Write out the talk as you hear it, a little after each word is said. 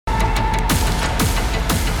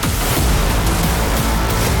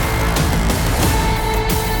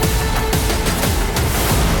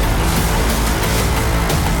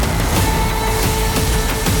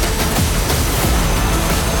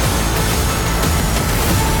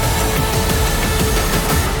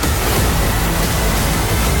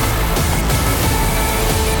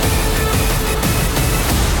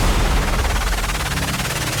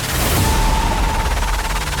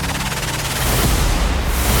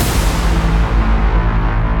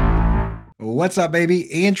What's up,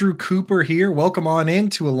 baby? Andrew Cooper here. Welcome on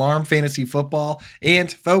in to Alarm Fantasy Football.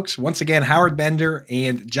 And folks, once again, Howard Bender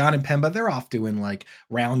and John and Pemba, they're off doing like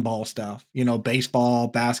round ball stuff, baseball,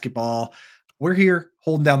 basketball. We're here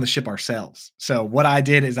holding down the ship ourselves. So what I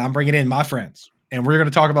did is I'm bringing in my friends, and we're going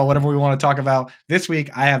to talk about whatever we want to talk about. This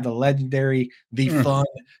week, I have the legendary, the fun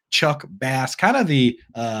Chuck Bass,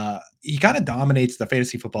 he kind of dominates the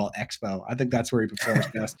fantasy football expo. I think that's where he performs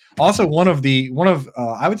best. Also, one of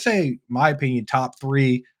I would say, my opinion, top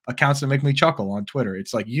 3 accounts that make me chuckle on Twitter.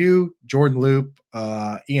 It's like you, Jordan Loop,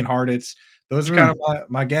 Ian Harditz. Those are kind of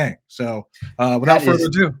my gang. So without further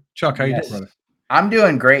ado, Chuck, how you doing, brother? I'm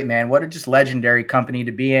doing great, man. What a just legendary company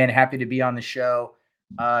to be in. Happy to be on the show.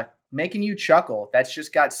 Making you chuckle. That's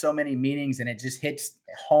just got so many meanings and it just hits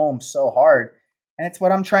home so hard. And it's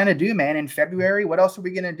what I'm trying to do, man. In February, what else are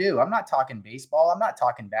we going to do? I'm not talking baseball. I'm not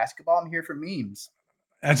talking basketball. I'm here for memes.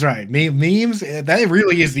 That's right. Memes, that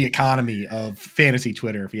really is the economy of fantasy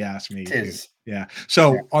Twitter, if you ask me. It is. Yeah.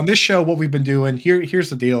 So on this show, what we've been doing,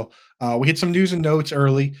 here's the deal. We hit some news and notes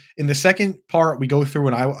early. In the second part, we go through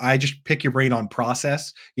and I just pick your brain on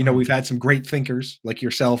process. We've had some great thinkers like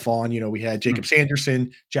yourself on. We had Jacob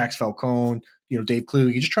Sanderson, Jax Falcone, Dave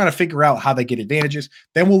Kluge. You're just trying to figure out how they get advantages.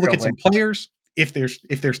 Then we'll look at some players. If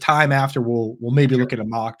there's time after, we'll maybe look at a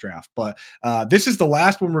mock draft. But this is the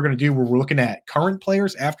last one we're going to do where we're looking at current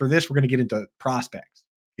players. After this, we're going to get into prospects.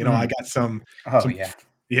 I got some.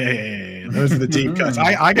 Yeah. Those are the deep cuts.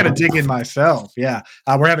 I got to dig in myself. Yeah.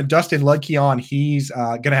 We're having Dustin Ludke on. He's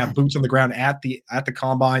going to have boots on the ground at the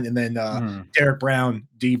combine, and then Derek Brown,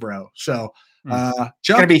 D-Bro. So it's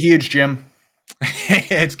going to be huge, Jim.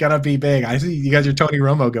 It's gonna be big. I see you guys are Tony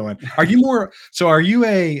Romo going. Are you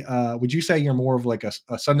would you say you're more of like a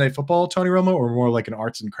Sunday football Tony Romo, or more like an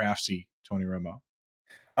arts and craftsy Tony Romo?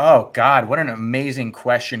 Oh God, what an amazing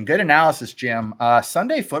question. Good analysis, Jim.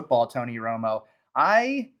 Sunday football Tony Romo.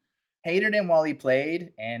 I hated him while he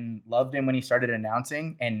played and loved him when he started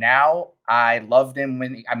announcing. And now I loved him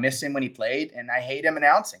I miss him when he played, and I hate him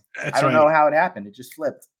announcing. I don't know how it happened. It just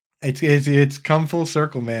flipped. It's come full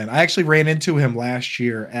circle, man. I actually ran into him last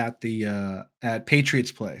year at the at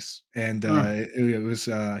Patriots Place, and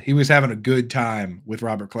he was having a good time with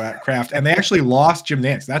Robert Kraft, and they actually lost Jim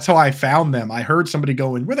Nantz. That's how I found them. I heard somebody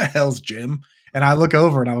going, "Where the hell's Jim?" And I look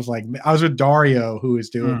over and I was like, I was with Dario, who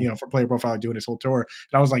is doing, for Player Profile, doing his whole tour,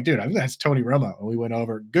 and I was like, dude, I think that's Tony Romo. And we went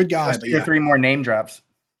over. Good guy. Just 2 or 3 more name drops.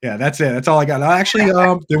 Yeah, that's it. That's all I got. Actually,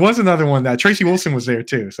 there was another one that Tracy Wilson was there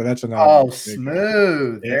too. So that's another. Oh,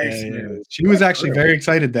 smooth. Very smooth. She was actually very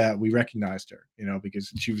excited that we recognized her,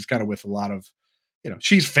 because she was kind of with a lot of,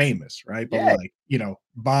 she's famous, right? But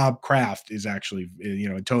Bob Kraft is actually,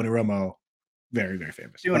 Tony Romo, very, very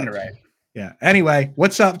famous. Doing it right. Yeah. Anyway,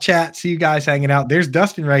 what's up, chat? See you guys hanging out. There's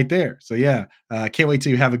Dustin right there. So yeah, can't wait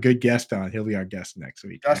to have a good guest on. He'll be our guest next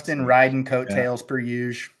week. Dustin riding coattails per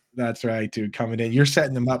usual. That's right, dude. Coming in. You're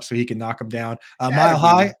setting him up so he can knock him down. Mile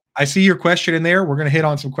High, I see your question in there. We're going to hit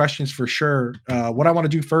on some questions for sure. What I want to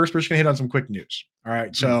do first, we're just going to hit on some quick news. All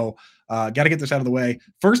right. So got to get this out of the way.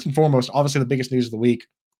 First and foremost, obviously the biggest news of the week,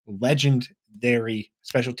 legendary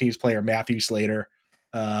special teams player Matthew Slater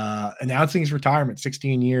announcing his retirement,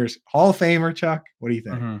 16 years. Hall of Famer, Chuck. What do you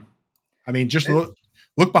think? I mean, just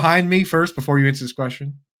look behind me first before you answer this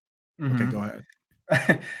question. Okay, go ahead.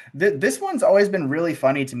 This one's always been really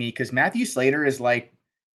funny to me because Matthew Slater is like,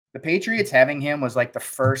 the Patriots having him was like the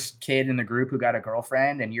first kid in the group who got a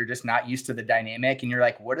girlfriend, and you're just not used to the dynamic, and you're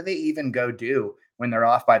like, what do they even go do when they're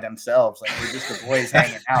off by themselves? Like, we're just the boys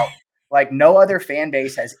hanging out. Like, no other fan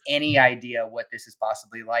base has any idea what this is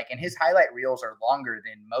possibly like, and his highlight reels are longer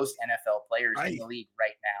than most NFL players in the league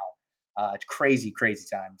right now. It's crazy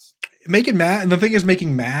times. And the thing is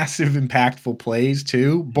making massive impactful plays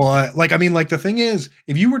too. But the thing is,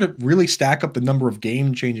 if you were to really stack up the number of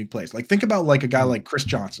game changing plays, like think about like a guy like Chris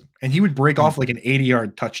Johnson, and he would break off like an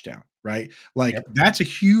 80-yard touchdown, right? That's a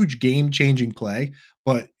huge game changing play.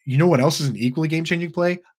 But you know what else is an equally game changing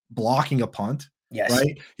play? Blocking a punt. Yes.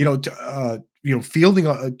 Right. Fielding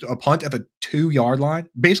a punt at the 2-yard line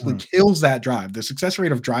basically kills that drive. The success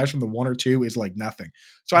rate of drives from the 1 or 2 is like nothing.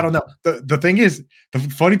 So I don't know. The thing is, the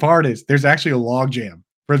funny part is there's actually a log jam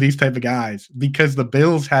for these type of guys because the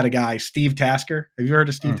Bills had a guy, Steve Tasker. Have you heard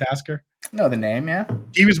of Steve Tasker? Know the name, yeah.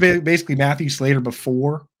 He was basically Matthew Slater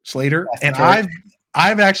before Slater. And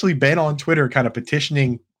I've actually been on Twitter kind of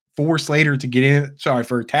petitioning for Slater to get in,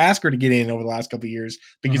 for Tasker to get in over the last couple of years,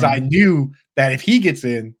 because I knew that if he gets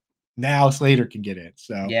in, Now Slater can get in.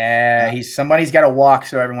 So Yeah, uh, he's somebody's got to walk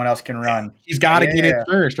so everyone else can run. he's got to get in Yeah.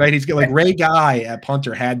 first, right? He's got like Ray Guy at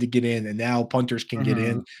punter had to get in, and now punters can get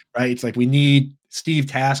in, Mhm. right? It's like we need Steve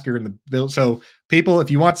Tasker in the build. So people, if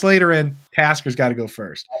you want Slater in, Tasker's got to go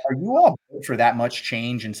first. Are you all built for that much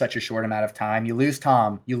change in such a short amount of time? You lose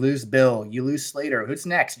Tom, you lose Bill, you lose Slater. Who's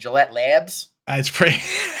next? Gillette Labs? It's pretty.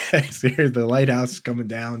 The lighthouse is coming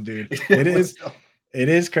down, dude. It What's is. It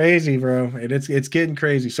is crazy, bro. It's getting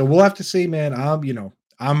crazy. So we'll have to see, man.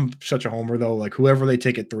 I'm such a homer though. Like whoever they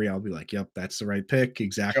take at 3, I'll be like, yep, that's the right pick. Joe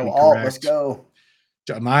Exactly Alt? Let's correct. go.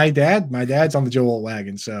 My dad's on the Joe Alt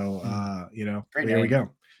wagon. So Mhm. Great there we name. go.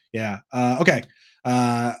 Yeah. Okay.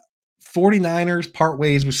 Uh 49ers part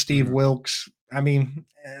ways with Steve Mhm. Wilkes. I mean,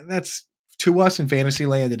 that's to us in fantasy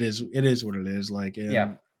land, it is what it is. Like,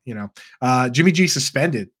 Yeah. and Jimmy G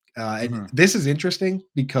suspended. And Mhm. this is interesting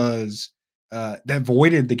because that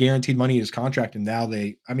voided the guaranteed money in his contract, and now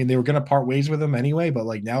they were gonna part ways with him anyway, but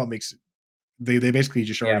like now it makes they basically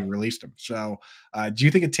just already Yeah. released him. So do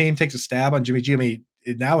you think a team takes a stab on Jimmy G? I mean,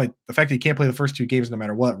 the fact that he can't play the first 2 games no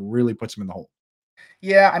matter what really puts him in the hole.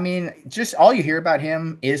 Yeah, I mean, just all you hear about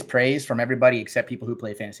him is praise from everybody except people who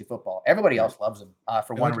play fantasy football. Everybody Right. else loves him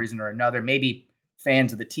for I one like him. reason or another. Maybe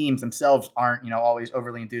fans of the teams themselves aren't, always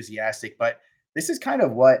overly enthusiastic, but this is kind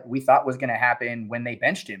of what we thought was going to happen when they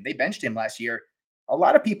benched him. They benched him last year. A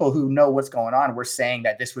lot of people who know what's going on were saying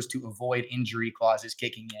that this was to avoid injury clauses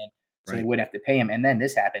kicking in so they Right. wouldn't have to pay him. And then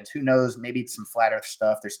this happens. Who knows? Maybe it's some flat earth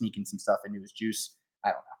stuff. They're sneaking some stuff into his juice. I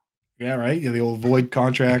don't Yeah, right. Yeah, the old void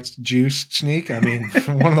contracts juice sneak. I mean,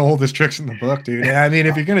 one of the oldest tricks in the book, dude. And I mean,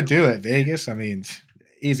 if you're gonna do it, Vegas, I mean,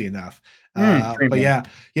 easy enough. know. But Premium.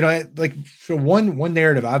 yeah, like for one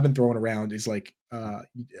narrative I've been throwing around is like,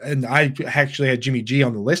 and I actually had Jimmy G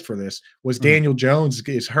on the list for this. Was Mhm. Daniel Jones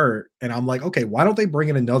is hurt, and I'm like, okay, why don't they bring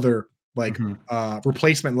in another like Mhm.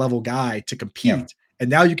 replacement level guy to Yeah. compete? And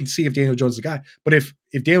now you can see if Daniel Jones is the guy. But if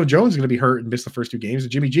Daniel Jones is going to be hurt and miss the first 2 games,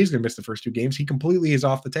 and Jimmy G is going to miss the first 2 games, he completely is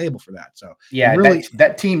off the table for that. So it Yeah, that really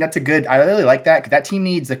that team, that's a good. I really like that. 'Cause that team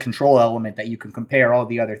needs a control element that you can compare all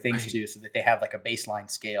the other things I to, so that they have like a baseline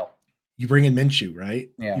scale. you bring in Minshew, right?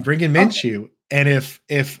 You Yeah. bring in Okay. Minshew, and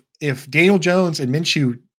if Daniel Jones and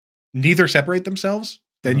Minshew neither separate themselves,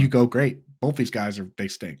 then you Mhm. go great. Both these guys they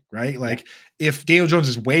stink, right? Yeah. Like if Daniel Jones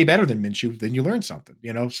is way better than Minshew, then you learn something.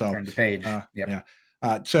 So Turn the page. Yep.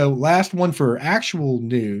 yeah. So last one for actual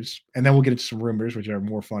news, and then we'll get into some rumors, which are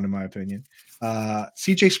more fun in my opinion.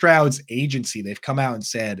 CJ Stroud's agency, they've come out and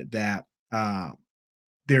said that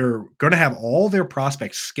they're going to have all their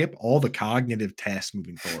prospects skip all the cognitive tests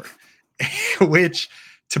moving forward. Which,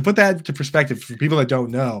 to put that into perspective for people that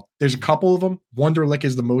don't know, there's a couple of them. Wonderlic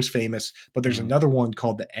is the most famous, but there's Mhm. another one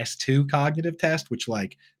called the S2 cognitive test, which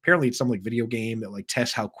like apparently it's some like video game that like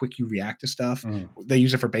tests how quick you react to stuff. Mhm. They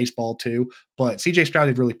use it for baseball too, but CJ Stroud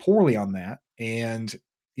did really poorly on that, and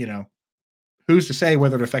you know who's to say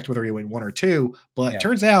whether it affects whether he went 1 or 2? But it Yeah.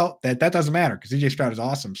 turns out that doesn't matter because CJ Stroud is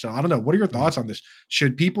awesome. So I don't know. What are your Mhm. thoughts on this?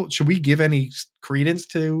 Should we give any credence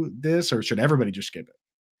to this, or should everybody just skip it?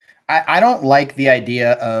 I don't like the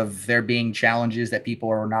idea of there being challenges that people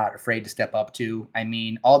are not afraid to step up to. I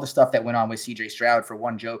mean, all the stuff that went on with CJ Stroud for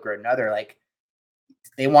one joke or another, like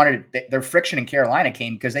they wanted their friction in Carolina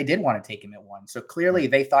came because they did want to take him at one. So clearly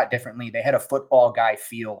Right. they thought differently. They had a football guy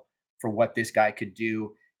feel for what this guy could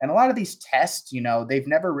do. And a lot of these tests,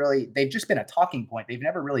 they've just been a talking point. They've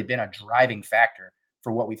never really been a driving factor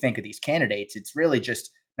for what we think of these candidates. It's really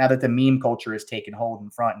just now that the meme culture has taken hold in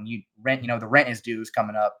front and the rent is due is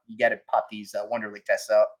coming up. You got to pop these Wonderlic tests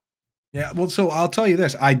out. Yeah, well, so I'll tell you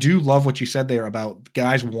this. I do love what you said there about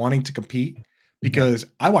guys wanting to compete Yeah. because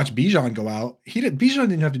I watched Bijan go out. Bijan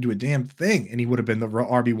didn't have to do a damn thing and he would have been the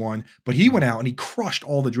RB1, but he Mhm. went out and he crushed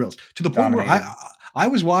all the drills to the point where Dominated. I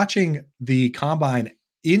was watching the combine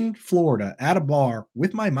in Florida at a bar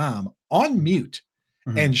with my mom on mute.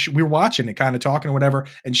 Mhm. And we were watching it, kind of talking or whatever.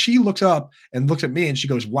 And she looks up and looks at me and she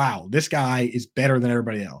goes, "Wow, this guy is better than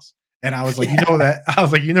everybody else." And I was like, Yeah. I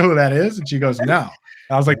was like, you know who that is? And she goes, no.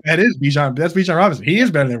 I was like, that is Bijan. That's Bijan Robinson. He is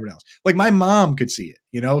better than everyone else. Like my mom could see it.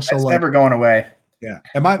 So That's like, never going away. yeah.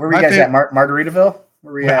 And my Where were you my guys favorite, at? Margaritaville?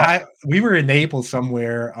 Where were we at? we were in Naples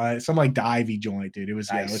somewhere, some like divey joint, dude. It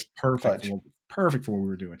was Nice. Fudge. perfect for what we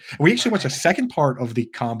were doing. We actually watched a second part of the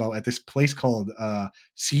combo at this place called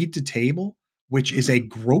Seed to Table, which is a Mm.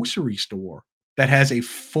 grocery store that has a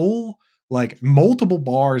full like multiple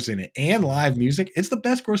bars in it and Mhm. live music. It's the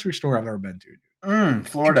best grocery store I've ever been to.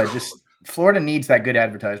 Florida. Florida needs that good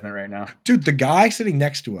advertisement right now. Dude, the guy sitting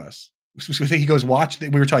next to us, he goes, watch. We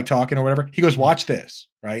were like talking or whatever. He goes, Mhm. watch this,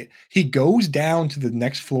 right? He goes down to the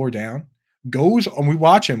next floor down, goes, and we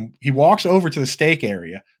watch him. He walks over to the steak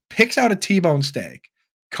area, picks out a T-bone steak,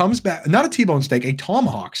 comes back, not a T-bone steak, a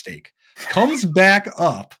tomahawk steak, comes back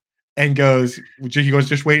up and he goes,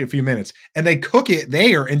 just wait a few minutes. And they cook it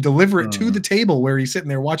there and deliver it to the table where he's sitting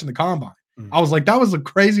there watching the combine. I was like, that was the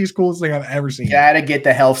craziest, coolest thing I've ever seen. Gotta get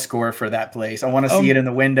the health score for that place. I want to see it in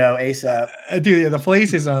the window ASAP. Dude, the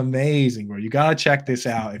place is amazing, bro. You gotta check this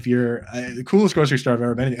out. If you're the coolest grocery store I've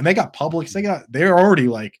ever been in. And they got Publix. They're already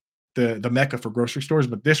like the mecca for grocery stores,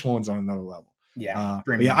 but this one's on another level. Yeah.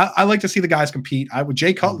 I like to see the guys compete.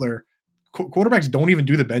 Jay Cutler, quarterbacks don't even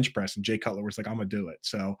do the bench press, and Jay Cutler was like, I'm gonna do it.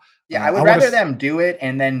 So yeah, I would rather them do it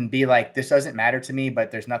and then be like, this doesn't matter to me,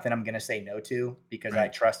 but there's nothing I'm gonna say no to because I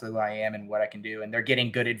trust who I am and what I can do, and they're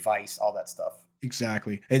getting good advice, all that stuff.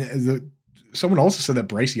 Exactly. And someone also said that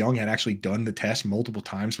Bryce Young had actually done the test multiple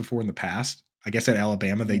times before in the past. I guess at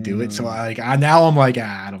Alabama they do it. So now I'm like,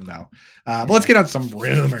 I don't know. But let's get on some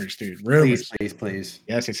rumors, dude. Rumors. Please.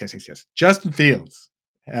 Yes. Justin Fields.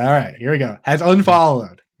 All right, here we go. Has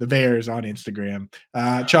unfollowed the Bears on Instagram.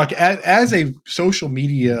 Chuck, as a social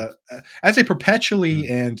media, as a perpetually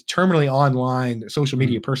and terminally online social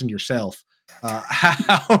media person yourself,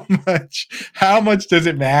 how much does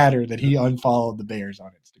it matter that he unfollowed the Bears on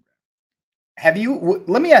Instagram?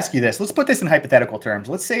 Let me ask you this. Let's put this in hypothetical terms.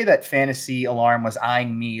 Let's say that Fantasy Alarm was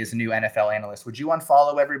eyeing me as a new NFL analyst. Would you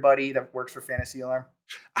unfollow everybody that works for Fantasy Alarm?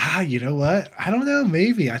 You know what? I don't know.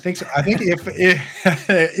 Maybe. I think so. I think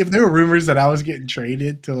if there were rumors that I was getting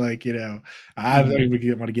traded to I don't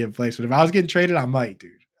even want to give place, but if I was getting traded, I might,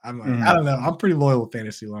 dude. I'm like, I don't know. I'm pretty loyal with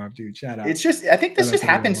Fantasy Alarm, dude. Shout out. It's just, I think this just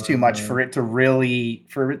happens too much for it to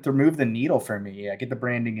move the needle for me. I get the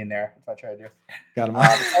branding in there if I try to do. Got him.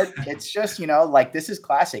 It's just, this is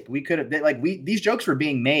classic. We could have these jokes were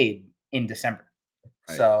being made in December.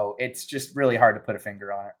 Right. So it's just really hard to put a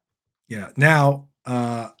finger on it. Yeah. Now,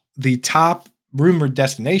 the top rumored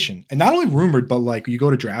destination, and not only rumored, but you go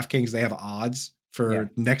to DraftKings, they have odds for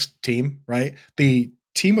next team, right? The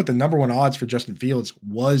team with the number one odds for Justin Fields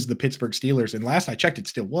was the Pittsburgh Steelers. And last I checked, it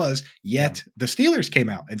still was. Yet the Steelers came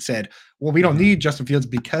out and said, well, we don't need Justin Fields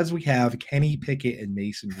because we have Kenny Pickett and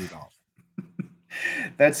Mason Rudolph.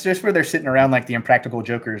 That's just where they're sitting around like the impractical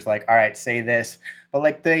jokers, all right, say this.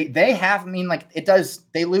 But they have,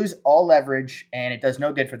 they lose all leverage, and it does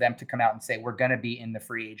no good for them to come out and say, we're going to be in the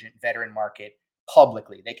free agent veteran market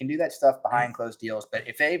publicly. They can do that stuff behind closed deals. But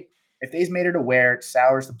if they've made it aware, it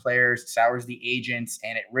sours the players, sours the agents,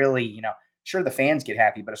 and it really, sure, the fans get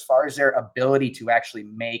happy, but as far as their ability to actually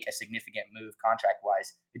make a significant move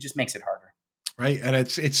contract-wise, it just makes it harder. Right, and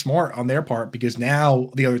it's smart on their part because now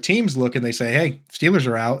the other teams look and they say, hey, Steelers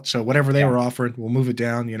are out, so whatever they were offering, we'll move it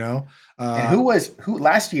down, And who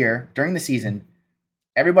last year during the season,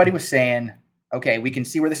 everybody was saying, okay, we can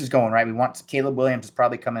see where this is going, right? We want Caleb Williams is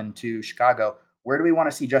probably coming to Chicago. Where do we want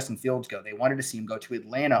to see Justin Fields go? They wanted to see him go to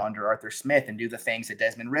Atlanta under Arthur Smith and do the things that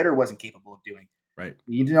Desmond Ridder wasn't capable of doing. Right.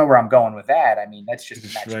 You know where I'm going with that. That's just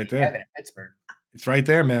a match right there. Heaven in Pittsburgh. It's right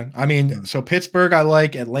there, man. So Pittsburgh, I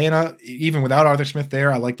like. Atlanta, even without Arthur Smith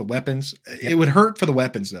there, I like the weapons. It would hurt for the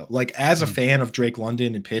weapons, though. As a fan of Drake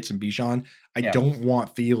London and Pitts and Bijan, I don't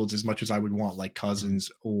want Fields as much as I would want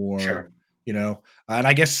Cousins or and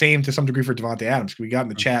I guess same to some degree for Devontae Adams. We got in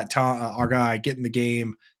the chat, our guy getting the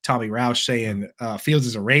game, Tommy Roush saying Fields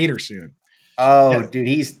is a Raider soon. Oh,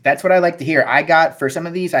 dude, that's what I like to hear. I got for some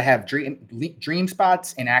of these, I have dream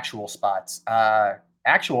spots and actual spots.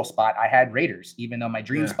 Actual spot, I had Raiders, even though my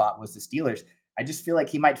dream spot was the Steelers. I just feel like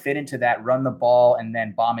he might fit into that run the ball and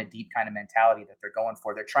then bomb it deep kind of mentality that they're going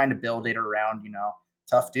for. They're trying to build it around,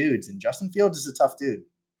 tough dudes. And Justin Fields is a tough dude.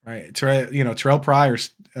 Right. Terrell Pryor,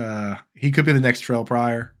 he could be the next Terrell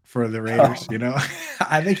Pryor for the Raiders.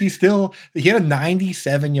 I think he had a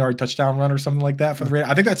 97-yard touchdown run or something like that for the Raiders.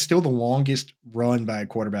 I think that's still the longest run by a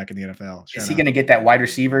quarterback in the NFL. Is he going to get that wide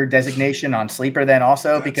receiver designation on sleeper then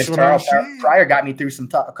also? Because Terrell Pryor got me through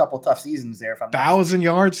a couple tough seasons there.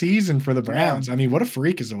 1,000-yard season for the Browns. What a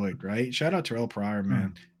freakazoid, right? Shout out Terrell Pryor,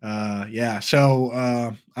 man.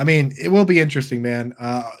 So it will be interesting, man.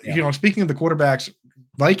 Speaking of the quarterbacks,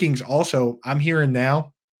 Vikings also, I'm hearing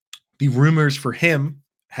now the rumors for him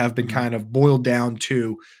have been kind of boiled down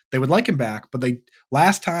to they would like him back, but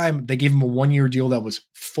last time they gave him a 1-year deal that was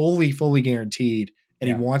fully guaranteed, and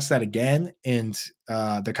he wants that again. And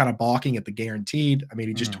they're kind of balking at the guaranteed.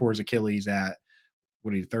 He just tore his Achilles at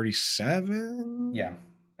 37? Yeah.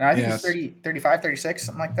 I think it's 30, 35, 36,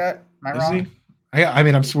 something like that. Am I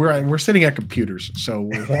wrong? We're sitting at computers, so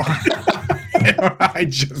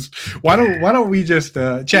why don't we just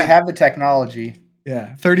chat? We have the technology.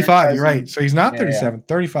 Yeah, 35. You're right. So he's not 37,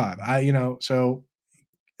 35.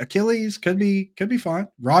 Achilles could be fine.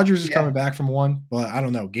 Rodgers is Yeah. coming back from one, but I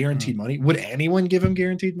don't know. Mm. Guaranteed money. Would anyone give him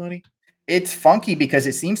guaranteed money? It's funky because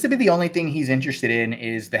it seems to be the only thing he's interested in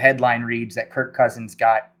is the headline reads that Kirk Cousins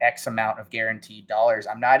got X amount of guaranteed dollars.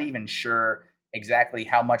 I'm not even sure exactly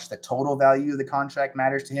how much the total value of the contract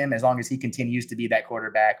matters to him as long as he continues to be that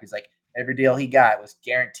quarterback who's like every deal he got was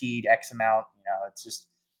guaranteed X amount. It's just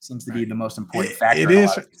seems to be Right. the most important It factor in a lot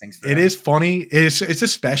is of these things for it him. is funny. It's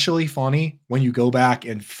especially funny when you go back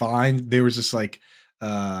and find there was this like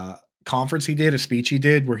uh conference he did, a speech he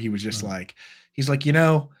did where he was just Mm, like he's like,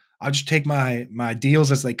 I'll just take my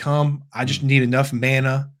deals as they come. I just mm. need enough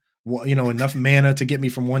mana, enough mana to get me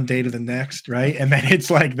from one day to the next, right? And then it's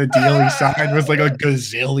like the deal he signed was like a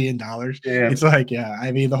gazillion dollars. Yeah. It's like, yeah,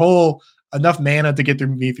 I mean, the whole enough mana to get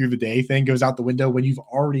through me through the day thing goes out the window when you've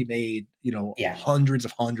already made, Yeah. hundreds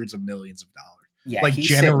of millions of dollars, Yeah. like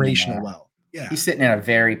generational wealth. Yeah. He's sitting in a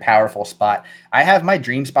very powerful spot. I have my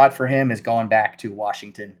dream spot for him is going back to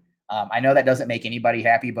Washington. I know that doesn't make anybody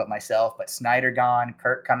happy but myself, but Snyder gone,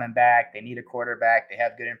 Kirk coming back. They need a quarterback. They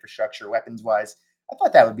have good infrastructure weapons wise. I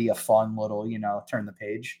thought that would be a fun little, turn the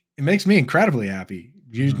page. It makes me incredibly happy.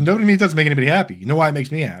 You Mm, know what I mean? It doesn't make anybody happy. You know why it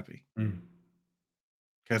makes me happy? mm.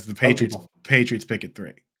 Because the Other Patriots people. Patriots pick at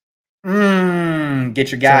 3.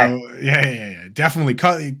 Get your guy. So yeah. Definitely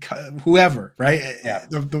cut whoever, right? Yeah.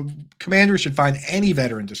 The commander should find any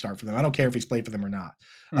veteran to start for them. I don't care if he's played for them or not.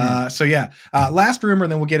 Mm, So yeah, last rumor,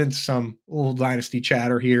 and then we'll get into some little dynasty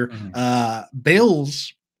chatter here. mm,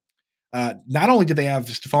 Bills. Not only did they have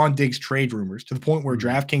Stephon Diggs trade rumors to the point where mm,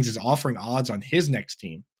 DraftKings is offering odds on his next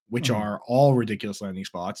team, which mm. are all ridiculous landing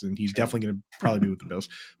spots, and he's Sure. definitely going to probably be with the Bills.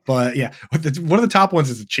 But yeah, one of the top ones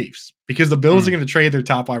is the Chiefs because the Bills are Mm. going to trade their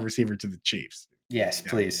top wide receiver to the Chiefs. Yes, Yeah,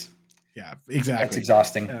 please. yeah, That's exactly.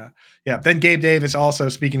 exhausting. Yeah. Then Gabe Davis also,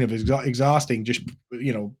 speaking of exhausting, just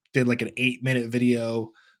did like an 8-minute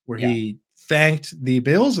video where Yeah. he thanked the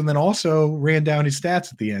Bills and then also ran down his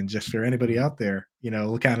stats at the end, just for anybody Mm. out there,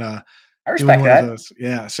 kind of I doing respect one of that. those.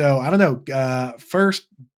 Yeah. So I don't know. First,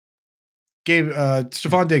 Gabe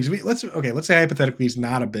Stephon Diggs. Let's say hypothetically he's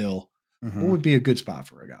not a Bill. What Mhm. would be a good spot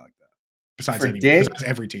for a guy like that? For Besides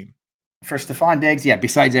every team. For Stephon Diggs, yeah,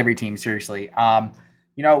 besides every team, seriously.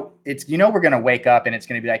 It's we're gonna wake up and it's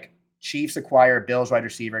gonna be like Chiefs acquire Bills wide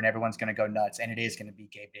receiver and everyone's gonna go nuts, and it is gonna be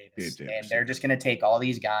Gabe Gabe Davis. And Davis. they're Yeah. just gonna take all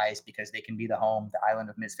these guys because they can be the home, the island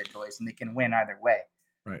of misfit toys, and they can win either way.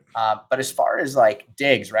 Right. But as far as like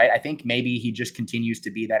Diggs, right? I think maybe he just continues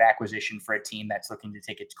to be that acquisition for a team that's looking to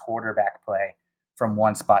take its quarterback play from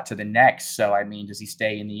one spot to the next. So I mean, does he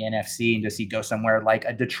stay in the NFC and does he go somewhere like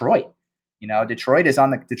a Detroit? Detroit is on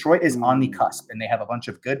the Ooh. cusp, and they have a bunch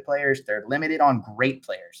of good players. They're limited on great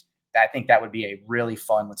players. I think that would be a really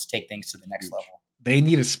fun. Let's take things to the next Huge. level. They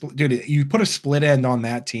need a split, dude. You put a split end on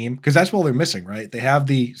that team because that's what they're missing, right? They have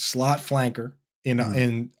the slot flanker Mm,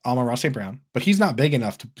 in Amon-Ra St. Brown, but he's not big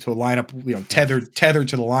enough to line up, yeah. tethered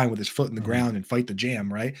to the line with his foot in the Mm, ground and fight the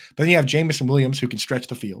jam, right? But then you have Jamison Williams who can stretch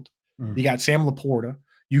the field. mm, You got Sam Laporta.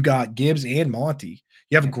 You got Gibbs and Monty.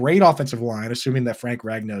 You have a yeah. great offensive line, assuming that Frank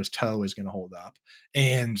Ragnow's toe is going to hold up.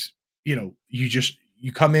 And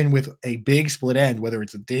you come in with a big split end, whether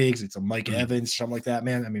it's a Diggs, it's a Mike Mm. Evans, something like that,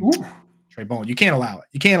 man. I mean, Ooh, Trey Bone. You can't allow it.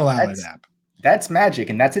 You can't allow it to that's happen. That's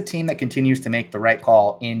magic, and that's a team that continues to make the right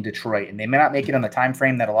call in Detroit. And they may not make it on the time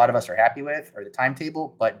frame that a lot of us are happy with or the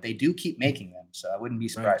timetable, but they do keep making them. So I wouldn't be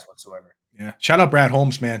Right. surprised whatsoever. Yeah. Shout out Brad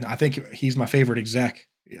Holmes, man. I think he's my favorite exec.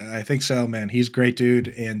 I think so, man. He's a great dude,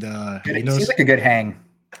 and Good. he He seems knows. like a good hang.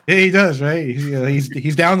 Yeah, he does, right?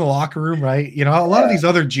 He's down in the locker room, right? A lot of Yeah. these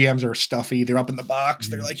other GMs are stuffy. They're up in the box.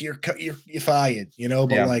 They're Mhm. like, you're fired, but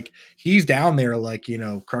Yeah. like he's down there, like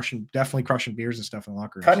definitely crushing beers and stuff in the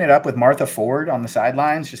locker room. Cutting it So up with Martha Ford on the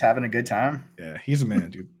sidelines, just having a good time. yeah, he's a man,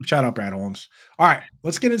 dude. Shout out Brad Holmes. All right,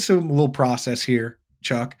 let's get into a little process here,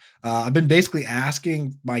 Chuck. I've been basically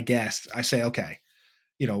asking my guests. I say, okay,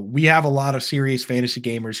 we have a lot of serious fantasy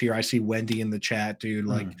gamers here. I see Wendy in the chat, dude.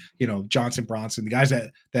 Like, Mm, Johnson Bronson, the guys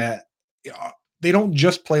that they don't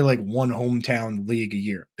just play like one hometown league a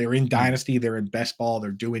year. They're in mm, Dynasty, they're in Best Ball,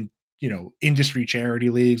 they're doing industry charity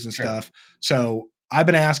leagues and sure. stuff. So I've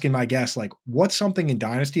been asking my guests, like, what's something in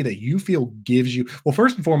Dynasty that you feel gives you? Well,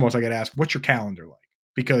 first and foremost, I got to ask, what's your calendar like?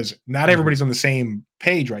 Because not Mhm. everybody's on the same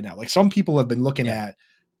page right now. Like, some people have been looking Yeah. at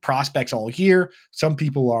prospects all year. Some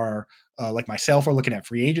people are like myself are looking at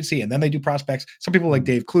free agency and then they do prospects. Some people like Mm.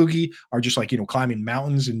 Dave Kluge are just like, climbing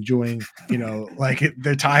mountains, enjoying, like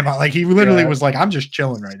their time out. Like he literally Yeah. was like, I'm just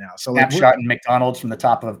chilling right now. So like, Snapshot in McDonald's from the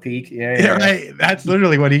top of a peak. Yeah, yeah, yeah, yeah. right. That's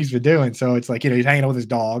literally what he's been doing. So it's like, he's hanging out with his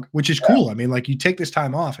dog, which is Yeah. cool. I mean, like you take this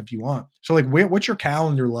time off if you want. So like, what's your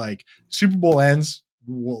calendar like? Super Bowl ends.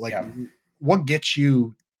 Like, Yeah. what gets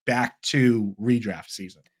you back to redraft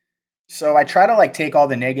season? So I try to like take all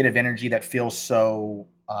the negative energy that feels so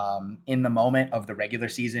in the moment of the regular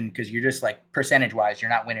season, because you're just like percentage wise, you're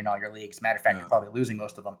not winning all your leagues. Matter of fact, Yeah. you're probably losing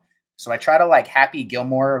most of them. So I try to like Happy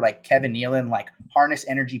Gilmore, like Kevin Nealon, like harness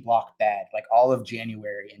energy block bad, like all of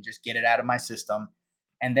January and just get it out of my system.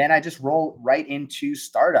 And then I just roll right into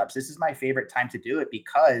startups. This is my favorite time to do it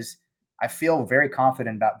because I feel very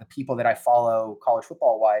confident about the people that I follow college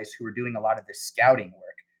football wise who are doing a lot of this scouting work.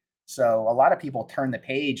 So a lot of people turn the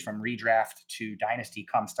page from redraft to dynasty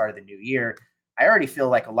come start of the new year. I already feel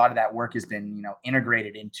like a lot of that work has been,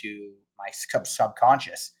 integrated into my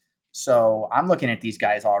subconscious. So I'm looking at these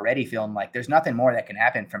guys already feeling like there's nothing more that can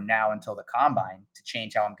happen from now until the combine to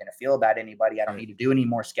change how I'm going to feel about anybody. I don't Right. need to do any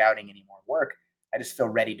more scouting, any more work. I just feel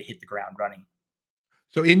ready to hit the ground running.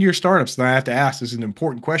 So in your startups, then I have to ask, this is an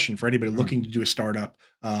important question for anybody Mm, looking to do a startup.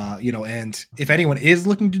 And if anyone is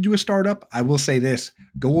looking to do a startup, I will say this: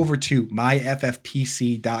 go over to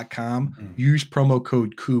myffpc.com, mm, use promo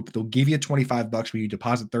code COOP. They'll give you 25 bucks when you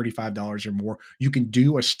deposit $35 or more. You can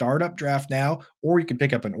do a startup draft now, or you can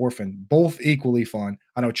pick up an orphan. Both equally fun.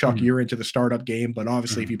 I know, Chuck, mm, you're into the startup game, but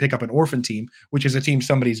obviously if mm, you pick up an orphan team, which is a team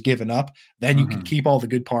somebody's given up, then you can mm. keep all the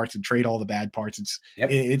good parts and trade all the bad parts. Yep.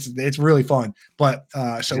 It's really fun. But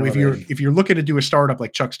so Exhilarating. if you're looking to do a startup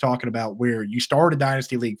like Chuck's talking about, where you start a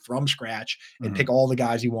dynasty league from scratch and Mhm, pick all the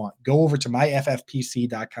guys you want, go over to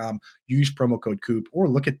myffpc.com, use promo code Coop, or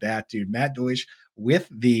look at that, dude, Matt Deutsch with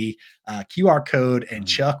the QR code and mhm.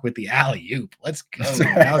 Chuck with the alley oop. Let's go, dude.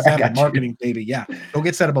 How's I that for got you. marketing, baby? Yeah, go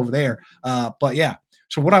get set up over there. But yeah.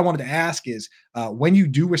 So what I wanted to ask is, when you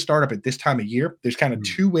do a startup at this time of year, there's kind of Mhm.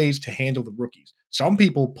 two ways to handle the rookies. Some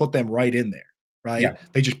people put them right in there, right? Yeah.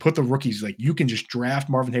 They just put the rookies, like you can just draft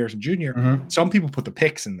Marvin Harrison Jr. Mhm. Some people put the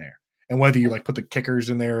picks in there. And whether you like put the kickers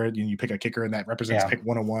in there and you pick a kicker and that represents Yeah. pick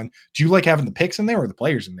 101, do you like having the picks in there or the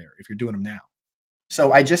players in there if you're doing them now?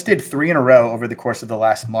 So I just did 3 in a row over the course of the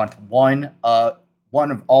last month. One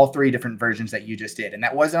of all 3 different versions that you just did, and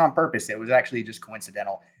that wasn't on purpose. It was actually just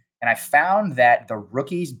coincidental. And I found that the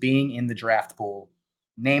rookies being in the draft pool,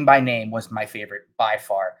 name by name, was my favorite by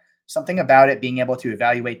far. Something about it, being able to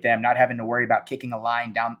evaluate them, not having to worry about kicking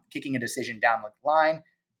a decision down the line,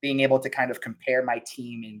 being able to kind of compare my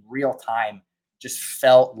team in real time, just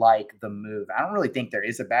felt like the move. I don't really think there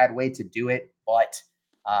is a bad way to do it, but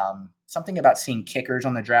something about seeing kickers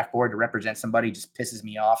on the draft board to represent somebody just pisses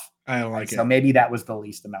me off. I don't And like so it. maybe that was the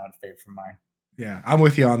least amount of favor for mine. Yeah, I'm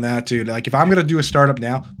with you on that, dude. Like, if I'm gonna do a startup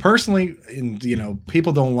now, personally, and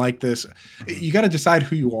people don't like this, Mhm. you got to decide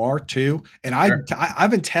who you are too. And Sure. I've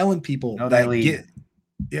been telling people Know thy that league. get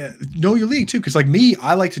yeah, know your league too. Because like me,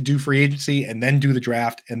 I like to do free agency and then do the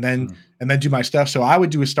draft Mhm. and then do my stuff. So I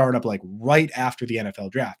would do a startup like right after the NFL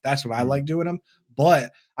draft. That's what I Mhm. like doing them.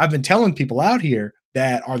 But I've been telling people out here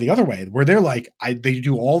that are the other way, where they're like, they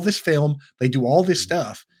do all this film, they do all this Mhm.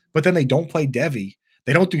 stuff, but then they don't play Devi.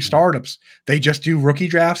 They don't do Mhm. startups. They just do rookie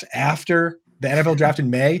drafts after the NFL draft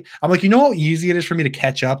in May. I'm like, you know how easy it is for me to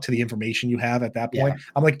catch up to the information you have at that point? Yeah.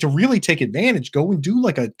 I'm like, to really take advantage, go and do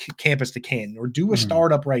like a campus to Canton or do a Mhm.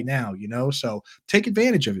 startup right now. So take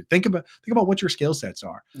advantage of it. Think about what your skill sets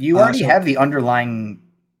are. You already So have the underlying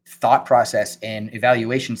thought process and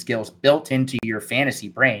evaluation skills built into your fantasy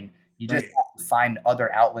brain. You just right. have to find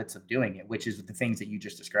other outlets of doing it, which is the things that you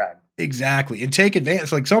just described. Exactly, and take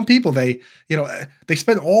advantage. Like some people, they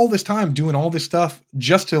spend all this time doing all this stuff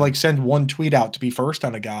just to like send one tweet out to be first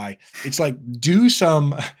on a guy. It's like do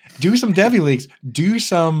some Devy leagues, do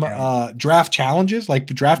some Yeah. draft challenges, like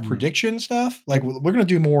the draft Mhm. prediction stuff. Like Yep. we're gonna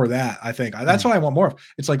do more of that. I think that's Mhm. what I want more of.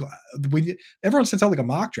 It's like we everyone sends out like a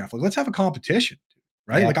mock draft. Like let's have a competition,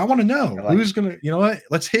 right? Yeah. Like I want to I know like who's it. gonna. You know what?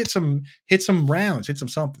 Let's hit some rounds, hit some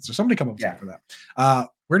something. So somebody come up with Yeah. something for that.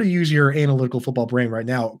 We're going to use your analytical football brain right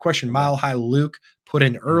now. Question Okay. Mile High Luke put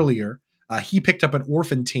in Mhm. earlier. He picked up an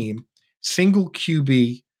orphan team, single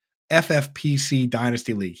QB, FFPC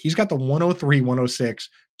Dynasty League. He's got the 103, 106,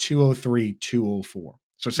 203, 204.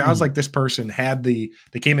 So it sounds Mhm. like this person they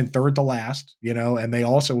came in third to last, and they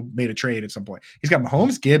also made a trade at some point. He's got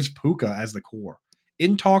Mahomes, Gibbs, Puka as the core.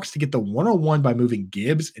 In talks to get the 101 by moving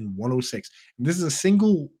Gibbs and 106. And this is a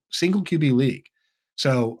single QB league.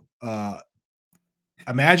 So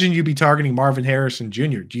imagine you be targeting Marvin Harrison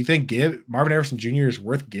Jr. Do you think Marvin Harrison Jr. is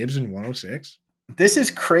worth Gibbs in 106? This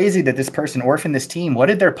is crazy that this person orphaned this team. What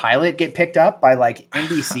did their pilot get picked up by like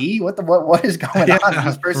NBC? What is going on? Yeah,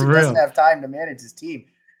 This for person doesn't real. have time to manage his team.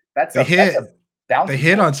 That's They a hit they bounty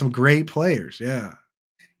hit for on him. some great players. Yeah.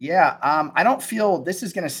 Yeah, I don't feel this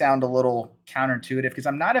is going to sound a little counterintuitive because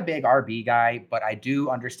I'm not a big RB guy, but I do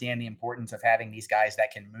understand the importance of having these guys that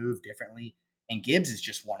can move differently. And Gibbs is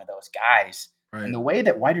just one of those guys. And Right. the way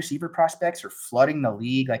that wide receiver prospects are flooding the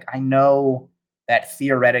league, like I know that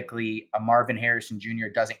theoretically a Marvin Harrison Jr.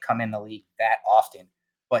 doesn't come in the league that often,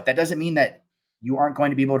 but that doesn't mean that you aren't going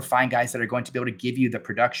to be able to find guys that are going to be able to give you the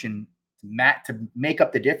production to make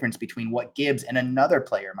up the difference between what Gibbs and another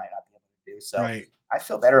player might not be able to do. So Right. I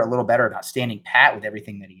feel a little better about standing pat with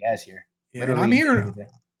everything that he has here, Yeah, and literally day to day.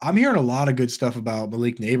 I'm hearing a lot of good stuff about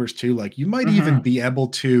Malik Neighbors too. Like you might even Mhm. be able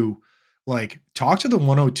to like talk to the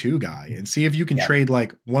 102 guy and see if you can Yeah, trade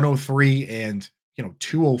like 103 and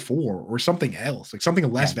 204 or something else, like something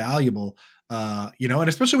less yeah, valuable. And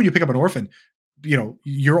especially when you pick up an orphan,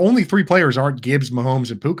 your only three players aren't Gibbs,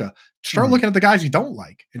 Mahomes, and Puka. Start mhm, looking at the guys you don't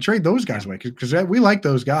like and trade those yeah. guys away because we like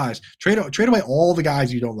those guys. Trade away all the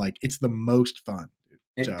guys you don't like. It's the most fun.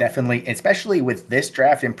 It So definitely, especially with this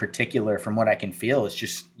draft in particular, from what I can feel, it's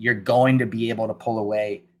just you're going to be able to pull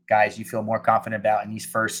away guys you feel more confident about in these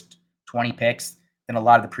first 20 picks than a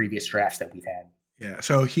lot of the previous drafts that we've had. yeah,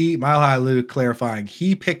 so Mile High Luke clarifying,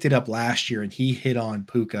 he picked it up last year and he hit on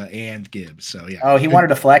Puka and Gibbs. So yeah, Oh, he good. wanted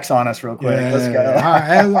to flex on us real quick. Let's Yeah,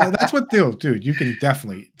 go. that's what dude. You can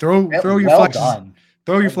definitely throw your Well flexes, done.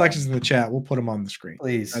 throw your Well done. flexes in the chat. We'll put them on the screen.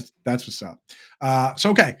 Please. That's what's up. So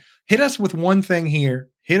okay, hit us with one thing here.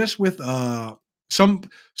 Hit us with some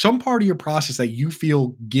some part of your process that you feel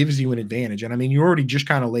gives you an advantage. And I mean, you already just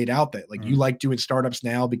kind of laid out that like you Mhm, like doing startups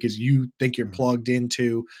now because you think you're mhm, plugged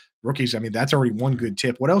into rookies. I mean, that's already one mhm, good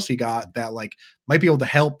tip. What else you got that like might be able to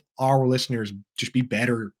help our listeners just be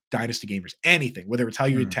better dynasty gamers? Anything, whether it's how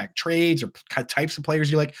you mhm, attack trades or types of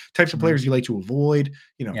players you like, types of mhm. players you like to avoid.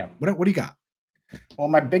 Yeah. What do you got? Well,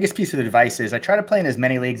 my biggest piece of advice is I try to play in as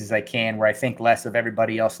many leagues as I can where I think less of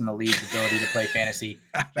everybody else in the league's ability to play fantasy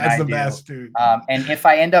than That's I the do. best, dude. And if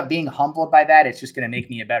I end up being humbled by that, it's just going to make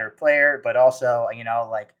me a better player. But also,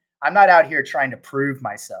 like I'm not out here trying to prove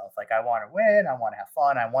myself. Like I want to win, I want to have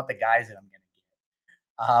fun, I want the guys that I'm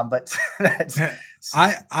going to get. But that's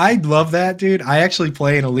I love that, dude. I actually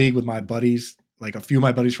play in a league with my buddies, like a few of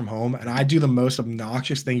my buddies from home, and I do the most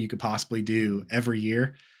obnoxious thing you could possibly do every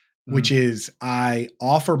year, which mm, is I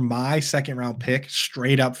offer my second round pick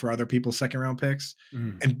straight up for other people's second round picks,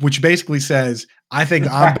 mm. and which basically says, I think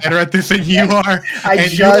I'm better at this than you are, I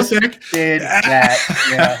and you'll just pick. did that.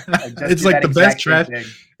 Yeah, I just It's did like that the best exact same trash.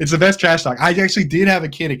 thing. It's the best trash talk. I actually did have a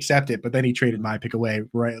kid accept it, but then he traded Mm. my pick away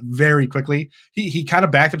right very quickly. He kind of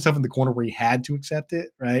backed himself in the corner where he had to accept it,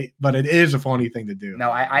 right? But it is a funny thing to do. No,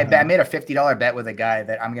 I made a $50 bet with a guy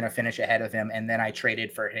that I'm going to finish ahead of him, and then I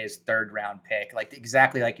traded for his third round pick, like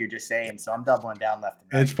exactly like you're just saying. So I'm doubling down left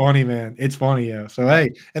and It's right. funny, man. It's funny, yeah. So Yeah. hey,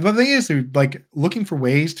 and the thing is, dude, like looking for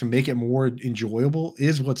ways to make it more enjoyable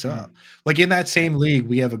is what's up. Mm, Like in that yeah. same league,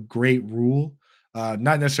 we have a great rule,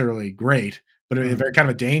 not necessarily great, but a Mm, very kind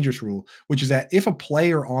of a dangerous rule, which is that if a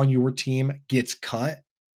player on your team gets cut,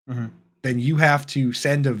 mhm. then you have to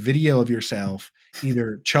send a video of yourself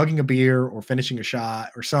either chugging a beer or finishing a shot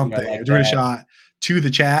or Dude, I something, or like doing a that. shot to the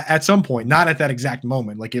chat at some point, Mhm, not at that exact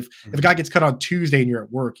moment. Like if a mhm. guy gets cut on Tuesday and you're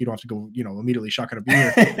at work, you don't have to go, immediately shucking a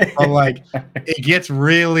beer. But like it gets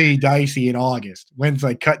really dicey in August when it's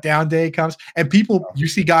like cut down day comes and people Oh, you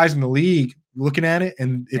see guys in the league looking at it,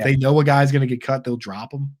 and if yeah. they know a guy's gonna get cut, they'll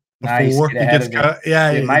drop him Nice. before Get he ahead gets of it. cut.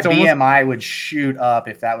 Yeah, Dude, my it's almost BMI would shoot up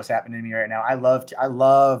if that was happening to me right now. I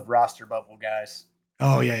love roster bubble guys.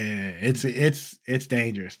 oh yeah. It's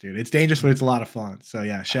dangerous, dude. It's dangerous, but Mhm. it's a lot of fun. So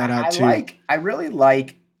yeah, shout out to I really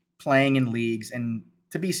like playing in leagues. And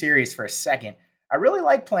to be serious for a second, I really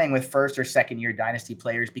like playing with first or second year dynasty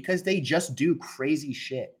players because they just do crazy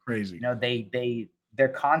shit. crazy. Their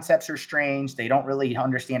concepts are strange. They don't really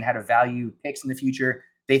understand how to value picks in the future.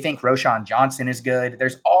 They think Roshan Johnson is good.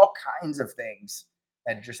 There's all kinds of things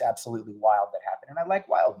that are just absolutely wild that happen. And I like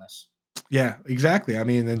wildness. Yeah, exactly. I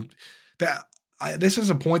mean, and that this is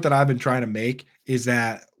a point that I've been trying to make is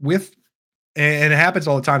that with and it happens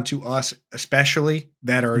all the time to us, especially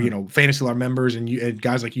that are, Mm, Fantasy Alarm members and you and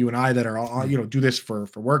guys like you and I that are all, mm, do this for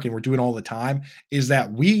work and we're doing all the time, is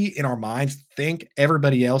that we in our minds think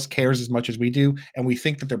everybody else cares as much as we do. And we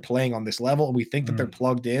think that they're playing on this level and we think that they're mm,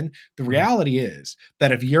 plugged in. The mm, reality is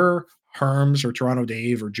that if you're Herms or Toronto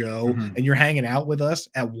Dave or Joe mhm. and you're hanging out with us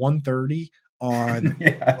at 1:30 on,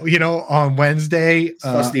 Yeah. on Wednesday,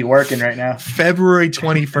 Supposed to be working right now. February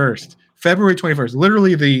 21st. February 21st,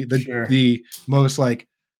 literally Sure. the most like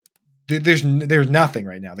there's nothing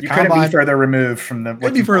right now. The You couldn't be combine further removed from the could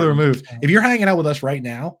what's be further important. removed. If you're hanging out with us right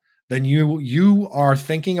now, then you are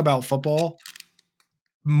thinking about football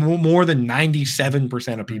more than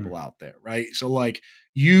 97% of Mm, people out there, right? So like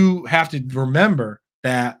you have to remember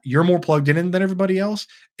that you're more plugged in than everybody else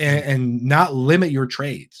mm, and not limit your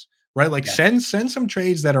trades, right? Like yeah. send some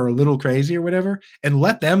trades that are a little crazy or whatever and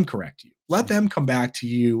let them correct you. let them come back to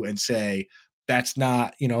you and say, that's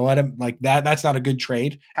not, let them like that. That's not a good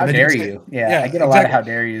trade. How And then you dare can say, you? Yeah, I yeah, get a lot of exactly. how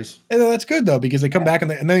dare yous. And then that's good though, because they come Yeah, back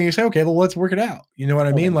and then you say, okay, well, let's work it out. You know what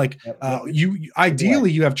I mean? totally. Like, Yep. Either way.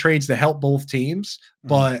 ideally you have trades that help both teams, Mhm,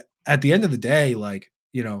 but at the end of the day, like,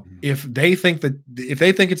 mhm. if they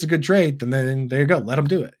think it's a good trade, then there you go. Let them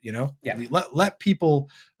do it. Yeah. Let people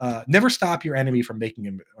never stop your enemy from making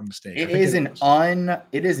a mistake. I think it was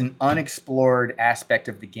It is an unexplored aspect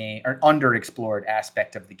of the game, or underexplored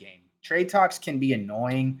aspect of the game. Trade talks can be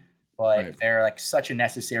annoying, right. but they're like such a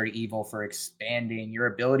necessary evil for expanding your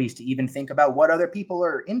abilities to even think about what other people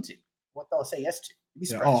are into, what they'll say yes to. You'd be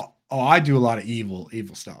Yeah. surprised. I do a lot of evil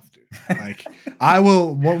stuff, dude. Like I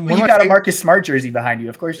will one Well, of you my got a favorite. Marcus Smart jersey behind you.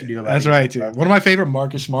 Of course, you do a lot That's of evil right, too. stuff. One of my favorite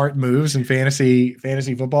Marcus Smart moves in fantasy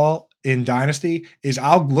football in Dynasty is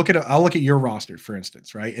I'll look at your roster, for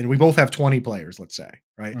instance, right? And we both have 20 players, let's say,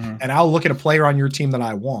 right? Mhm, And I'll look at a player on your team that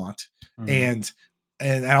I want, mhm,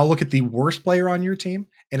 and I'll look at the worst player on your team.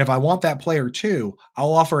 And if I want that player too,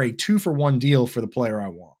 I'll offer a 2-for-1 deal for the player I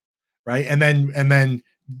want. Right. And then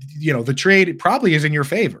the trade probably is in your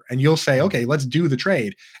favor. And you'll say, mhm, okay, let's do the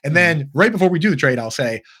trade. And mhm, then right before we do the trade, I'll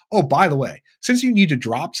say, oh, by the way, since you need to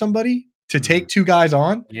drop somebody to mhm. take two guys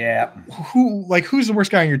on, Yeah. who's the worst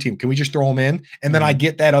guy on your team? Can we just throw him in? And then I Mhm,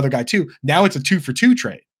 get that other guy too. Now it's a 2-for-2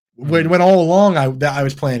 trade. When, mhm. when all along I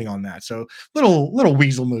was planning on that. So little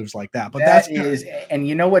weasel moves like that. But that's That is, and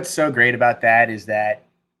you know what's so great about that is that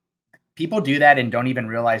people do that and don't even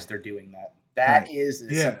realize they're doing that. That right. is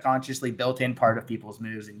a Yeah. subconsciously built-in part of people's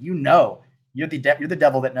moves, and you're the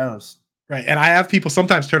devil that knows. Right, and I have people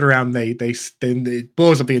sometimes turn around and then it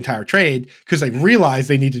blows up the entire trade because they realize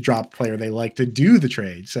they need to drop a player they like to do the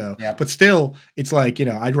trade. So, Yep. but still, it's like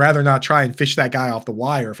I'd rather not try and fish that guy off the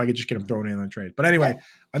wire if I could just get him thrown in on the trade. But Yeah. anyway,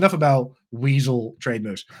 enough about weasel trade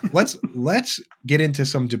moves. Let's get into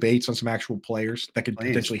some debates on some actual players that could Please.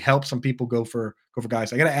 potentially help some people go for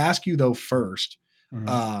guys. I got to ask you though first. Mhm.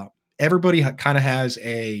 Uh, everybody kind of has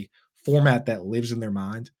a format that lives in their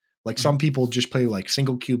mind. Like some Mhm. people just play like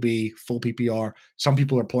single QB, full PPR. Some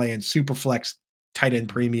people are playing super flex, tight end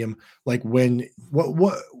Mhm. premium. Like when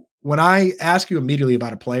I ask you immediately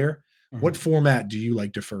about a player, what Mhm. format do you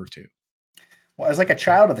like defer to? Well, as like a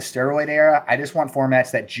child of the steroid era, I just want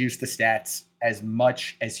formats that juice the stats as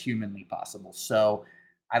much as humanly possible. So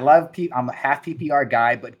I'm a half PPR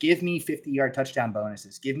guy, but give me 50-yard touchdown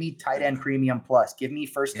bonuses. Give me tight end premium plus. Give me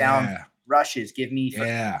first down Yeah, rushes. Give me first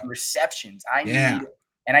yeah, down receptions. yeah.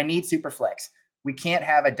 I need super flex. We can't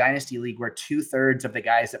have a dynasty league where 2/3 of the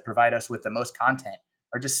guys that provide us with the most content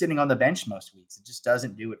are just sitting on the bench most weeks. It just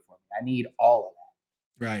doesn't do it for me. I need all of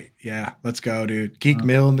Right. Yeah. Let's go, dude. Geek that.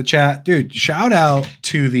 Mill in the chat. Dude, shout out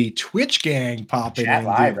to the Twitch gang popping Chat in,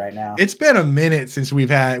 live dude. right now. It's been a minute since we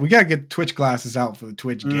gotta get Twitch glasses out for the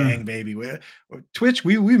Twitch gang, Mm. baby. Twitch,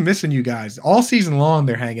 we missing you guys. All season long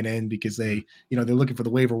they're hanging in because they're looking for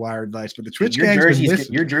the waiver wire advice. But the Dude, Twitch gang's been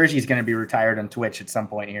missing. your jersey's going to be retired on Twitch at some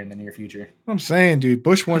point here in the near future. I'm saying, dude,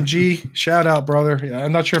 Bush 1G, shout out, brother.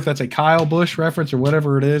 I'm not sure if that's a Kyle Bush reference or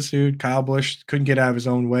whatever it is, dude. Kyle Bush couldn't get out of his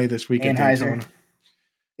own way this week at Anheuser, Daytona.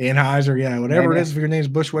 Anheuser, yeah, whatever it maybe. is, if your name's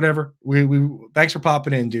Bush, whatever. We thanks for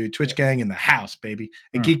popping in, dude. Twitch gang in the house, baby.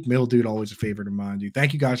 And Mm. Geek Mill, dude, always a favorite of mine, dude.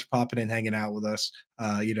 Thank you guys for popping in, hanging out with us.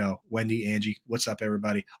 Wendy, Angie, what's up,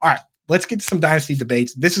 everybody? All right, let's get to some dynasty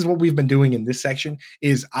debates. This is what we've been doing in this section.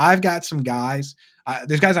 Is I've got some guys.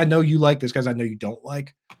 There's guys I know you like. There's guys I know you don't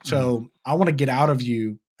like. Mm. So I want to get out of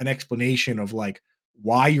you an explanation of like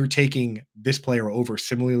why you're taking this player over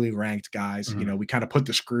similarly ranked guys. Mm. We kind of put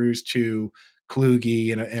the screws to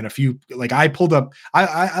Kluge and a few. Like I pulled up,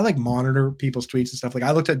 I like monitor people's tweets and stuff. Like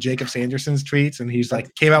I looked at Jacob Sanderson's tweets and he's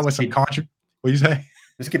like came out with some what do you say?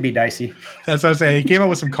 This could be dicey. That's what I'm saying. He came out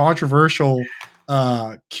with some controversial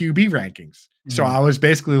QB rankings. So Mm. I was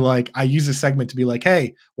basically like, I use this segment to be like,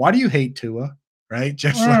 hey, why do you hate Tua? Right?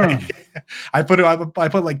 Just Mm. like I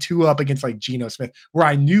put like Tua up against like Geno Smith, where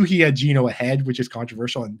I knew he had Geno ahead, which is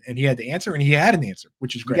controversial, and he had the answer, and he had an answer,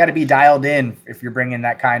 which is You great. got to be dialed in if you're bringing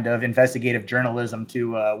that kind of investigative journalism to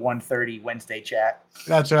 1:30 Wednesday chat.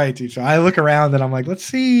 That's right, dude. So I look around and I'm like, let's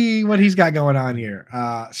see what he's got going on here.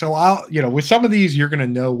 So I'll, with some of these, you're going to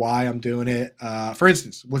know why I'm doing it. For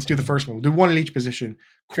instance, let's do the first one. We'll do one at each position.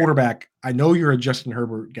 Quarterback. I know you're a Justin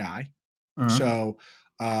Herbert guy. Mm. So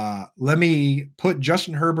let me put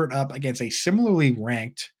Justin Herbert up against a similarly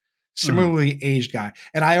ranked, Mm. similarly aged guy.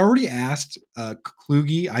 And I already asked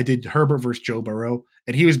Kluge, I did Herbert versus Joe Burrow.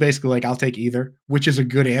 And he was basically like, I'll take either, which is a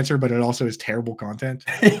good answer, but it also is terrible content.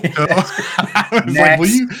 So I was like, will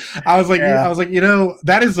Next. you? I was like, Yeah.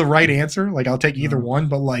 that is the right answer. Like, I'll take either Mm. one,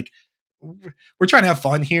 but like, we're trying to have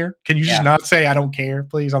fun here. Can you just Yeah. not say I don't care,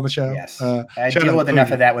 please, on the show? Yes. I Shut deal up, with enough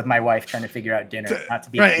please. of that with my wife trying to figure out dinner, not to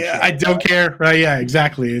be Right. cliche, I don't but care. Right. Yeah,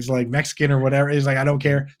 exactly. It's like Mexican or whatever. It's like I don't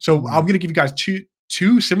care. So mm, I'm gonna give you guys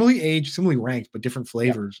two similarly aged, similarly ranked, but different yep.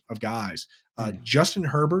 flavors of guys. Mm. Justin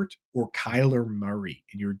Herbert or Kyler Murray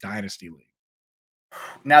in your dynasty league.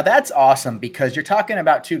 Now that's awesome because you're talking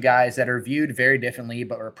about two guys that are viewed very differently,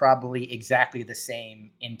 but are probably exactly the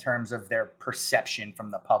same in terms of their perception from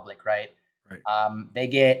the public, right? Right. They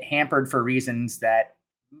get hampered for reasons that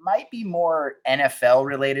might be more NFL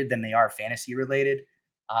related than they are fantasy related.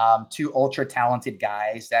 Two ultra talented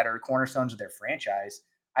guys that are cornerstones of their franchise.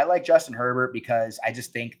 I like Justin Herbert because I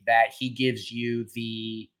just think that he gives you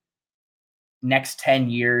the next 10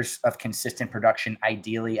 years of consistent production,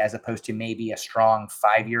 ideally, as opposed to maybe a strong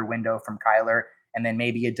 5 year window from Kyler and then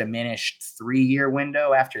maybe a diminished 3 year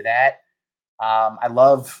window after that. I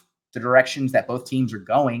love the directions that both teams are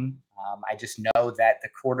going. I just know that the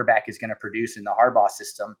quarterback is going to produce in the Harbaugh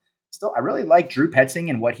system. Still, I really like Drew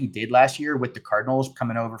Petzing and what he did last year with the Cardinals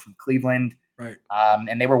coming over from Cleveland. Right.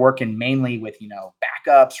 And they were working mainly with,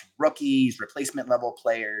 backups, rookies, replacement level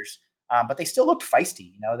players. But they still looked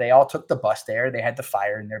feisty. They all took the bus there. They had the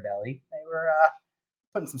fire in their belly. They were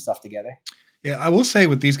putting some stuff together. Yeah, I will say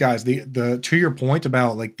with these guys, the to your point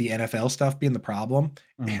about like the NFL stuff being the problem,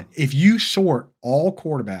 Mm. if you sort all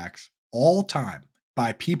quarterbacks all time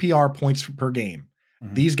by PPR points per game,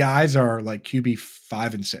 Mm-hmm. these guys are like QB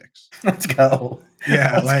 5 and 6. Let's go.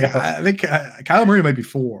 Yeah, Let's like go. I think Kyler Murray might be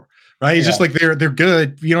 4, right? It's Yeah. just like they're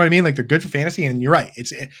good. You know what I mean? Like they're good for fantasy, and you're right.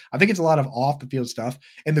 I think it's a lot of off the field stuff.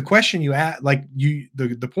 And the question you asked, like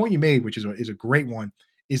the point you made, which is a great one,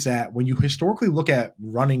 is that when you historically look at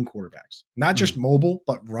running quarterbacks, not just mobile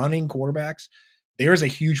but running quarterbacks, there's a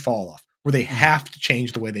huge fall off where they have to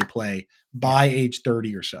change the way they play by age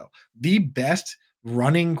 30 or so. The best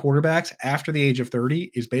running quarterbacks after the age of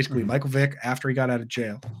 30 is basically Michael Vick after he got out of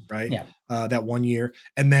jail, right? Yeah. That 1 year.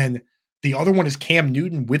 And then the other one is Cam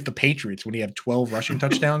Newton with the Patriots when he had 12 rushing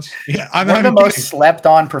touchdowns. Yeah, I'm One not of the even most kidding. slept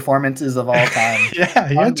on performances of all time. Yeah,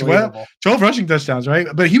 he had 12, Unbelievable. 12 rushing touchdowns, right?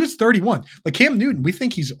 But he was 31. Like Cam Newton, we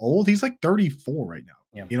think he's old. He's like 34 right now.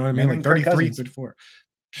 Yeah. You know what I mean? Younger Like than Kirk 33, Cousins. 34.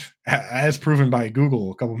 As proven by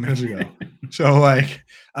Google a couple minutes ago. So like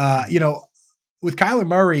with Kyler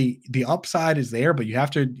Murray, the upside is there, but you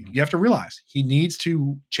have to realize he needs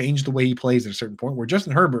to change the way he plays at a certain point where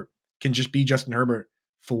Justin Herbert can just be Justin Herbert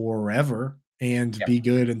forever and Yep. be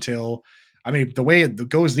good until the way it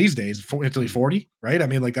goes these days, until he's 40, right? I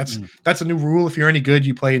mean, like that's a new rule. If you're any good,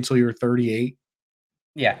 you play until you're 38.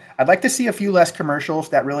 Yeah. I'd like to see a few less commercials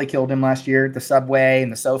that really killed him last year. The Subway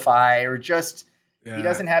and the SoFi, or just he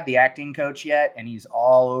doesn't have the acting coach yet, and he's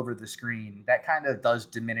all over the screen. That kind of does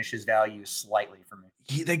diminish his value slightly for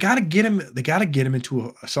me. They got to get him. They got to get him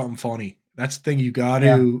into something funny. That's the thing you got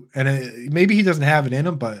Yeah. to. And maybe he doesn't have it in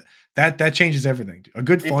him, but that changes everything. A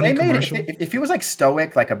good funny commercial. If he was like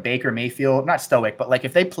stoic, like a Baker Mayfield, not stoic, but like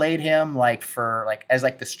if they played him like for like as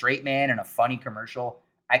like the straight man in a funny commercial,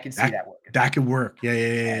 I could see that working. That could work.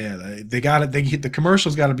 Yeah. They got it. The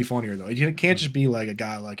commercials got to be funnier though. You can't just be like a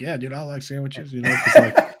guy like, yeah, dude, I like sandwiches. It's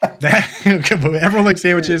like that. Everyone likes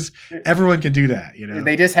sandwiches. Everyone can do that.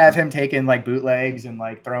 They just have him taking like bootlegs and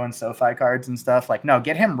like throwing SoFi cards and stuff. Like, no,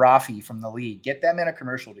 get him Rafi from the league. Get them in a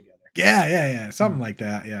commercial together. Yeah. Something like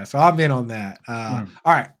that. Yeah. So I'm in on that. All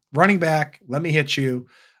right. Running back. Let me hit you.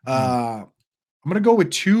 I'm going to go with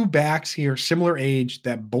two backs here, similar age,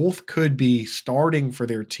 that both could be starting for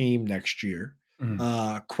their team next year.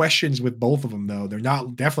 Questions with both of them, though. They're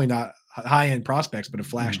definitely not high-end prospects, but have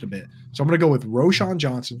flashed a bit. So I'm going to go with Roshan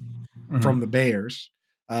Johnson from the Bears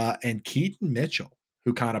and Keaton Mitchell,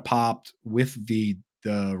 who kind of popped with the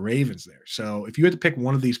Ravens there. So if you had to pick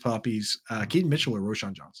one of these puppies, Keaton Mitchell or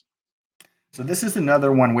Roshan Johnson? So this is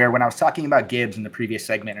another one where when I was talking about Gibbs in the previous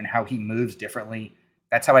segment and how he moves differently,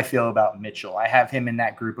 that's how I feel about Mitchell. I have him in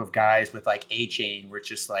that group of guys with like A-Chain, where it's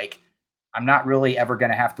just like, I'm not really ever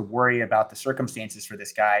going to have to worry about the circumstances for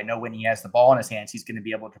this guy. I know when he has the ball in his hands, he's going to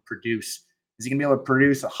be able to produce. Is he going to be able to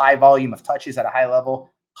produce a high volume of touches at a high level?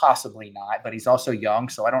 Possibly not, but he's also young,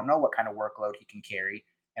 so I don't know what kind of workload he can carry.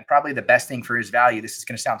 And probably the best thing for his value, this is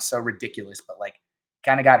going to sound so ridiculous, but like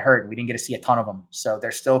kind of got hurt. We didn't get to see a ton of them. So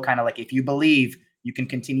they're still kind of like, if you believe, you can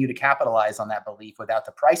continue to capitalize on that belief without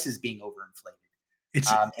the prices being overinflated.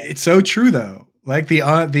 It's so true though. Like the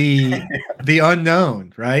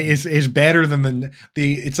unknown, right? Is better than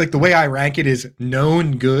it's like the way I rank it is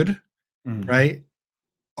known good, right?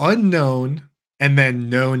 Unknown and then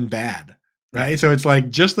known bad. Yeah. right? So it's like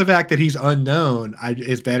just the fact that he's unknown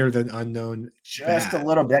is better than unknown Just a bad.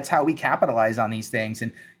 little bit. That's how we capitalize on these things.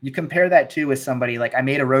 And you compare that too with somebody like I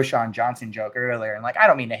made a Roshan Johnson joke earlier, and like I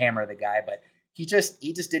don't mean to hammer the guy, but he just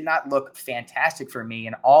did not look fantastic for me.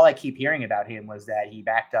 And all I keep hearing about him was that he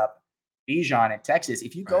backed up Bijan at Texas.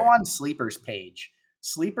 If you go Right. on Sleeper's page,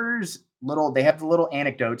 Sleeper's little they have the little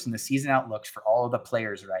anecdotes and the season outlooks for all of the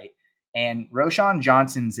players, right? And Roshan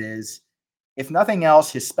Johnson's is, if nothing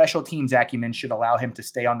else, his special teams acumen should allow him to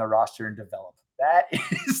stay on the roster and develop. That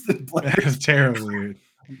is the That's player's. terrible, dude.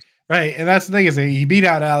 Right, and that's the thing is that he beat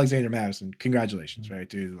out Alexander Madison. Congratulations, right,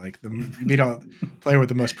 dude? Like you beat out player with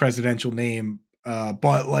the most presidential name.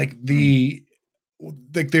 But like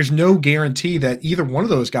there's no guarantee that either one of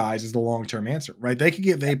those guys is the long term answer, right? They could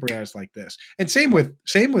get vaporized like this, and same with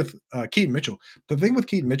Keaton Mitchell. The thing with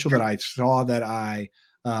Keaton Mitchell that True. I saw that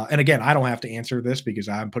and again I don't have to answer this because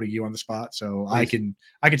I'm putting you on the spot, so Please.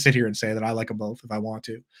 I can sit here and say that I like them both if I want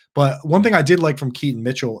to. But one thing I did like from Keaton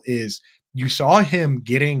Mitchell is you saw him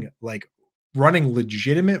getting like running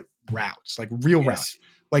legitimate routes, like real routes. Yes.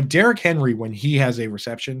 Like Derrick Henry, when he has a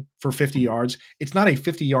reception for 50 yards, it's not a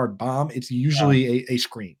 50-yard bomb. It's No. usually a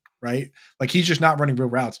screen, right? Like he's just not running real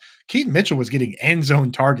routes. Keaton Mitchell was getting end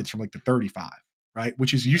zone targets from like the 35, right?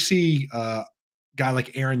 Which is you see guy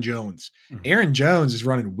like Aaron Jones. Mhm. Aaron Jones is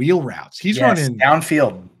running wheel routes. Yes.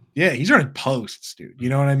 Downfield. Yeah, he's running posts, dude. You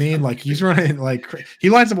know what I mean? Like he's Dude. running like he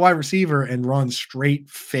lines up wide receiver and runs straight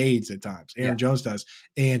fades at times. Yeah. Aaron Jones does,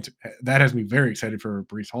 and that has me very excited for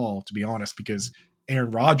Brees Hall, to be honest, because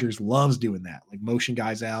Aaron Rodgers loves doing that, like motion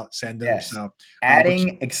guys out, send them. Yes. So, but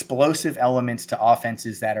Adding explosive elements to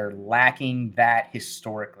offenses that are lacking that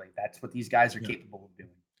historically. That's what these guys are yeah. capable of doing.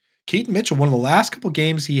 Keaton Mitchell, one of the last couple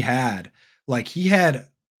games he had, like he had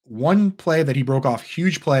one play that he broke off,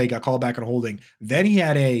 huge play, got called back on holding. Then he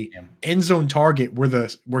had a Yeah. end zone target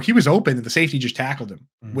where he was open and the safety just tackled him,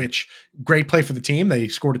 Mhm. which great play for the team. They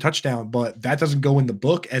scored a touchdown, but that doesn't go in the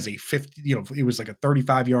book as a 50, it was like a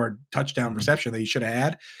 35-yard touchdown Mhm. reception that he should have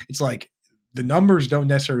had. It's like the numbers don't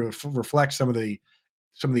necessarily reflect some of the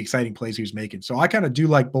exciting plays he was making. So I kind of do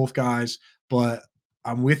like both guys, but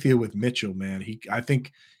I'm with you with Mitchell, man. I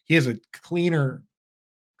think he has a cleaner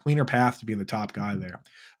path to being the top guy there.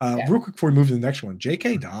 Yeah. Real quick before we move to the next one,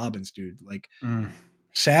 J.K. Dobbins, dude. Like Mm.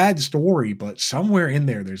 sad story, but somewhere in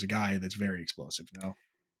there's a guy that's very explosive. No,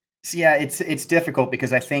 So yeah, it's difficult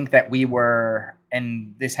because I think that we were,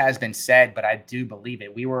 and this has been said, but I do believe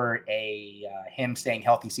it. We were a him staying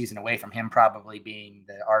healthy season away from him probably being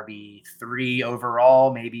the RB3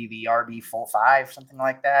 overall, maybe the RB full five, something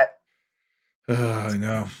like that. I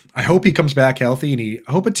know. I hope he comes back healthy, and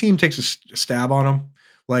I hope a team takes a stab on him,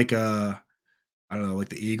 like I don't know, like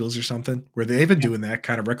the Eagles or something, where they've been doing that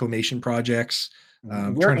kind of reclamation projects.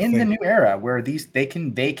 I'm We're trying to in the think. new era where these they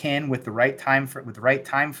can with the right with the right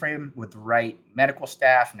time frame, with the right medical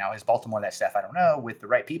staff. Now is Baltimore that staff? I don't know. With the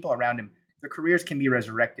right people around him, their careers can be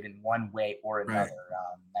resurrected in one way or Right. another.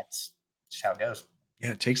 That's just how it goes.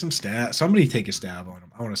 Yeah, take some stab. Somebody take a stab on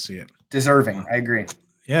him. I want to see it. Deserving, I agree.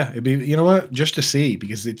 Yeah, it'd be you know what? Just to see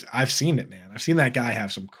because I've seen it, man. I've seen that guy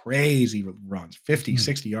have some crazy runs, 50, Mhm.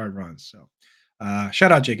 60-yard runs. So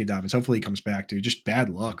shout out J.K. Dobbins. Hopefully he comes back, dude. Just bad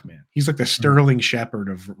luck, man. He's like the Mhm. Sterling Shepherd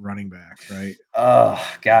of running backs, right? Oh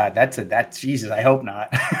God, that's Jesus. I hope not.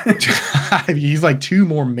 He's like two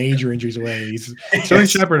more major injuries away. He's Sterling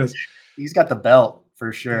Yes. Shepherd is He's got the belt for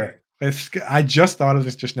yeah. sure. I just thought of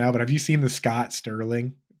this just now, but have you seen the Scott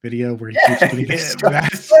Sterling video where he keeps getting Yeah, hit? Scott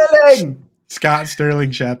That's Sterling. Scott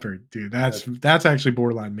Sterling Shepherd, dude. Yeah, That's actually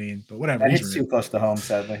borderline mean, but whatever. that He's hits rich. too close to home,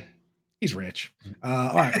 sadly. He's rich.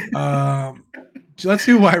 All right. So let's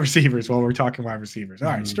do wide receivers while we're talking wide receivers. All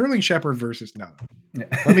right, Mhm. Sterling Shepard versus no.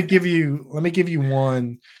 Let me Yeah. give you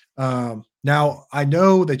one. Now I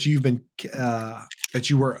know that you've been that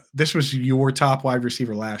you were this was your top wide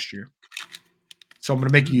receiver last year. So I'm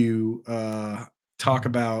gonna make you talk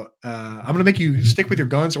about I'm gonna make you stick with your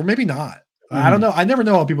guns or maybe not. I don't Mhm. know. I never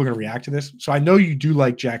know how people are gonna react to this. So I know you do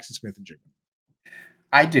like Jackson Smith and Jigba.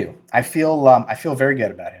 I do. I feel very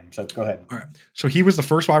good about him. So go ahead. All right. So he was the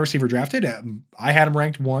first wide receiver drafted. I had him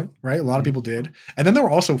ranked one, right? A lot of Mhm. people did. And then there were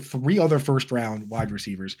also three other first round wide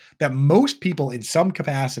receivers that most people in some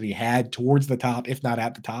capacity had towards the top, if not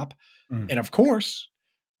at the top. Mhm. And of course,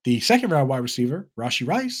 the second round wide receiver, Rashi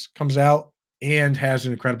Rice, comes out and has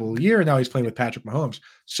an incredible year. And now he's playing with Patrick Mahomes.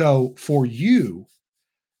 So for you,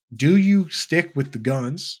 do you stick with the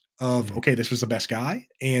guns of Mhm. okay, this was the best guy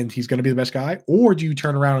and he's going to be the best guy, or do you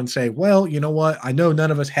turn around and say, well, you know what, I know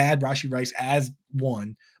none of us had Rashi Rice as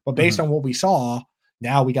one, but based Mhm. on what we saw,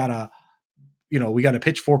 now we gotta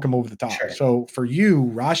pitchfork him over the top. Sure. So for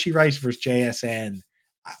you, Rashi Rice versus JSN,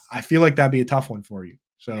 I feel like that'd be a tough one for you.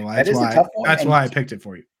 So That that's is a why tough one, I picked it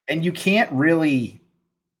for you. and you can't really,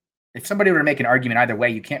 if somebody were to make an argument either way,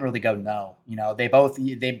 you can't really go no.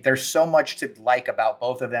 There's so much to like about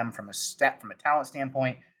both of them from a talent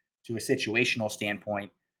standpoint to a situational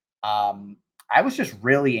standpoint. Um, I was just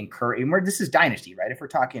really encouraged. This is Dynasty, right? If we're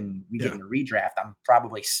talking we get Yeah. in a redraft, I'm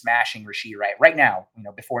probably smashing Rasheed right now.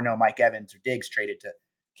 Before no Mike Evans or Diggs traded to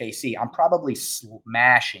KC, I'm probably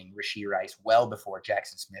smashing Rasheed Rice well before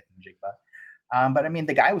Jackson Smith and Jigba. But I mean,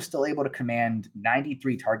 the guy was still able to command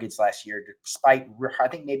 93 targets last year, despite I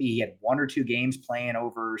think maybe he had 1 or 2 games playing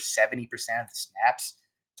over 70% of the snaps.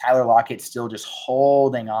 Tyler Lockett's still just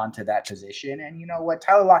holding on to that position, and you know what?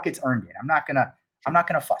 Tyler Lockett's earned it. I'm not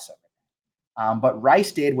gonna fuss over it. But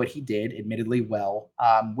Rice did what he did, admittedly well,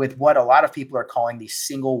 with what a lot of people are calling the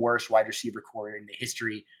single worst wide receiver core in the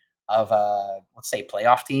history of let's say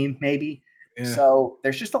playoff team, maybe. Yeah. So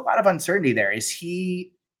there's just a lot of uncertainty there.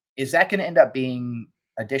 Is that going to end up being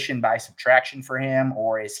addition by subtraction for him,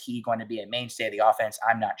 or is he going to be a mainstay of the offense?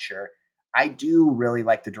 I'm not sure. I do really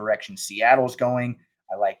like the direction Seattle's going.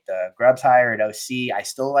 I like the Grubbs hire at OC. I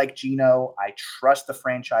still like Geno. I trust the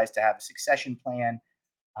franchise to have a succession plan.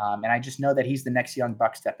 And I just know that he's the next young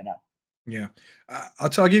buck stepping up. Yeah. I'll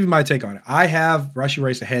give you my take on it. I have Rashee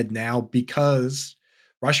Rice ahead now because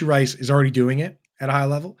Rashee Rice is already doing it at a high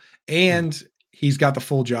level and he's got the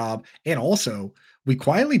full job. And also, we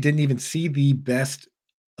quietly didn't even see the best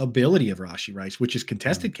ability of Rashee Rice, which is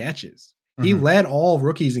contested catches. He led all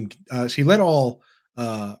rookies and he led all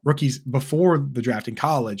rookies before the draft in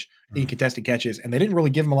college in contested catches, and they didn't really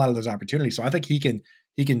give him a lot of those opportunities. So I think he can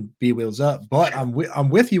be wheels up. But I'm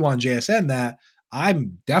with you on JSN that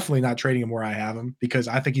I'm definitely not trading him where I have him because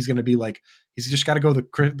I think he's going to be like he's just got to go the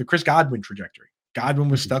Chris Godwin trajectory. Godwin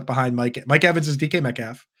was stuck behind Mike Evans is DK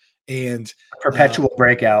Metcalf, and perpetual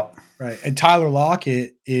breakout. Right, and Tyler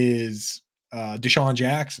Lockett is Deshaun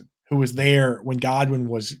Jackson, who was there when Godwin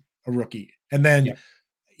was a rookie, and then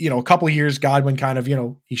a couple of years Godwin kind of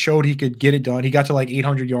he showed he could get it done. He got to like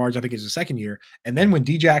 800 yards, I think, is the second year, and then when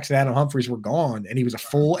Djax and Adam Humphries were gone, and he was a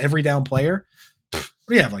full every down player. What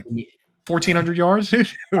do you have, like 1,400 yards? It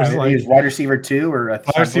was he was wide receiver 2, or wide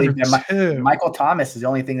receiver 2. Michael Thomas is the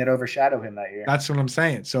only thing that overshadowed him that year. That's what I'm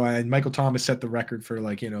saying. So, Michael Thomas set the record for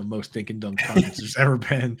most dink and dunk targets there's ever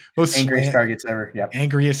been. Most angriest targets ever. Yep.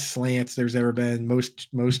 Angriest slants there's ever been.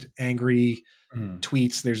 Most angry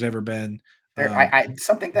tweets there's ever been.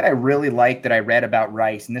 Something that I really liked that I read about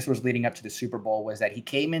Rice, and this was leading up to the Super Bowl, was that he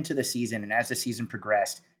came into the season, and as the season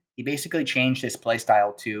progressed, he basically changed his play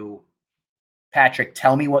style to, Patrick,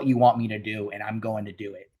 tell me what you want me to do, and I'm going to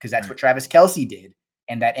do it. Because that's what Travis Kelce did.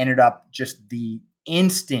 And that ended up just the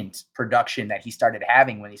instant production that he started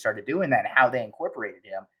having when he started doing that and how they incorporated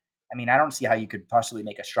him. I mean, I don't see how you could possibly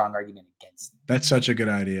make a strong argument against it. That's such a good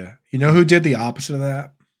idea. You know who did the opposite of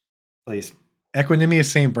that? Please. Equanimous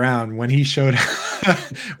St. Brown, when he showed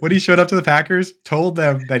up to the Packers, told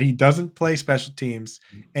them that he doesn't play special teams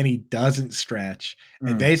and he doesn't stretch,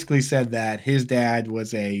 and basically said that his dad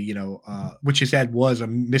was which his dad was a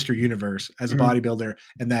Mr. Universe as a bodybuilder,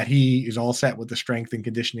 and that he is all set with the strength and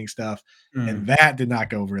conditioning stuff, and that did not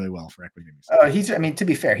go really well for Equanimous. To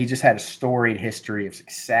be fair, he just had a storied history of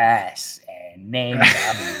success and name.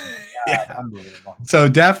 Unbelievable. So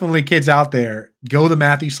definitely, kids out there, go the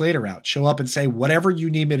Matthew Slater route. Show up and say, whatever you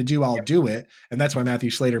need me to do, I'll do it. And that's why Matthew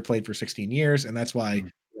Slater played for 16 years. And that's why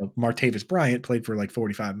Martavis Bryant played for like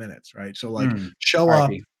 45 minutes, right? So show up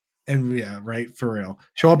and for real.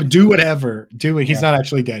 Show up and do whatever. Do it. He's not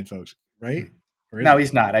actually dead, folks, right? No,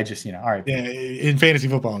 he's not. I just, all right. Yeah, in fantasy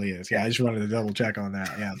football, he is. Yeah, I just wanted to double check on that.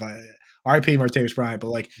 Yeah, but RIP Martavis Bryant,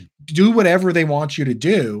 but do whatever they want you to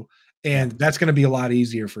do. And that's going to be a lot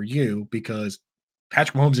easier for you because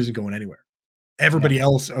Patrick Mahomes isn't going anywhere. Everybody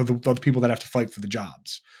else are the people that have to fight for the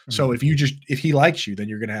jobs. So if he likes you, then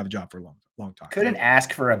you're going to have a job for a long time. Couldn't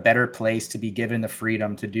ask for a better place to be given the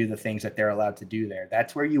freedom to do the things that they're allowed to do there.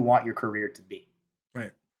 That's where you want your career to be.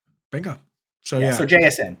 Right. Bingo. So So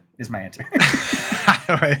JSN is my answer.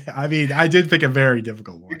 I mean, I did pick a very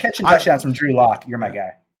difficult one. You're catching touchdowns from Drew Lock. You're my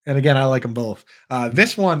guy. And again, I like them both.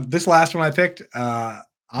 This last one I picked,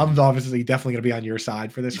 I'm obviously definitely going to be on your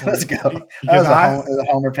side for this one. Let's go. That was a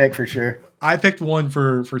homer pick for sure. I picked one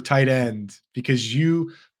for tight end because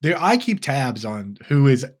I keep tabs on who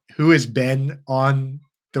has been on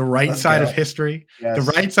the right side of history, the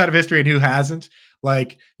right side of history, and who hasn't.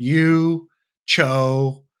 Like you,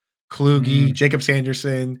 Cho, Kluge, Jacob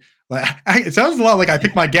Sanderson. It sounds a lot like I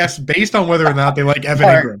picked my guests based on whether or not they like Evan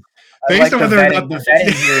Ingram. I based like on the whether or not vetting. The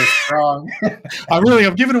vetting here is strong.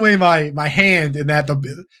 I'm giving away my hand in that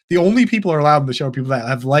the only people are allowed in the show are people that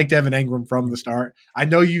have liked Evan Engram from the start. I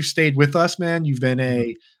know you've stayed with us, man. You've been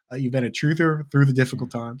a truther through the difficult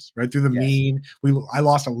times, right through the Yes. mean. I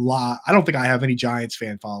lost a lot. I don't think I have any Giants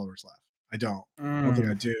fan followers left. I don't. I don't think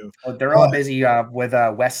I Mm. do. Oh, they're all But busy with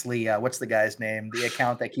Wesley. What's the guy's name? The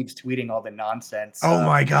account that keeps tweeting all the nonsense. oh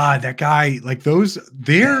my god, that guy! Like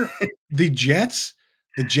the Jets,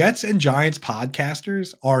 the Jets and Giants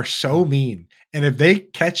podcasters are so mean. And if they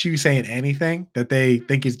catch you saying anything that they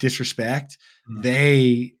think is disrespect,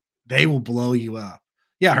 Mm. they will blow you up.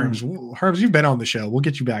 Yeah, Mm. Herbs, you've been on the show. We'll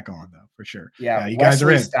get you back on though for sure. Yeah, Yeah, you guys are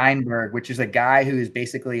Wesley in. Steinberg, which is a guy who is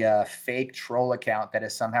basically a fake troll account that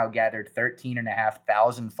has somehow gathered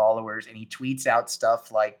 13,500 followers. And he tweets out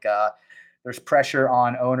stuff like there's pressure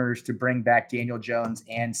on owners to bring back Daniel Jones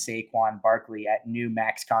and Saquon Barkley at new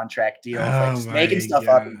max contract deals, like Oh just making my stuff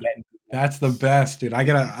up god. and getting people. That's the best, dude. I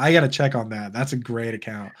gotta check on that. That's a great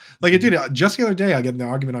account. Like, dude, just the other day, I get in an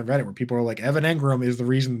argument on Reddit where people are like, Evan Engram is the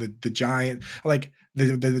reason the Giant, like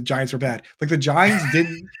the Giants are bad. Like the Giants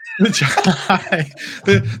didn't.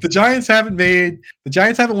 The Giants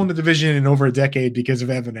haven't won the division in over a decade because of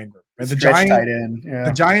Evan Engram. Right? Stretch tight end. The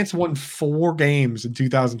Yeah. Giants won 4 games in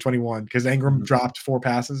 2021 because Engram Mhm. dropped 4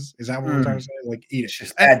 passes. Is that what we're trying to say? Like, eat It's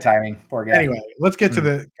just it. bad timing. Poor guy. Anyway, let's get to Mm.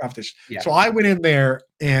 the competition. Yeah. So I went in there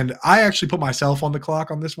and I actually put myself on the clock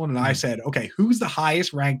on this one, and I said, okay, who's the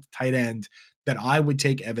highest ranked tight end that I would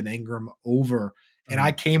take Evan Engram over? And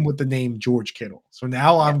I came with the name George Kittle. So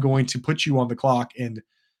now Yeah. I'm going to put you on the clock. And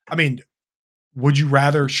I mean, would you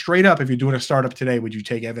rather straight up, if you're doing a startup today, would you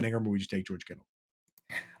take Evan Engram or would you take George Kittle?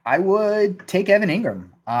 I would take Evan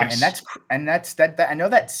Ingram, Yes. and that's that. I know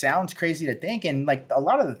that sounds crazy to think, and like a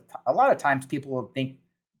lot of times people will think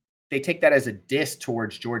they take that as a diss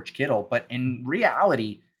towards George Kittle, but in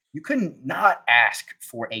reality, you couldn't not ask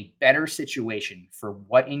for a better situation for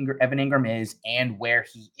what Evan Ingram is and where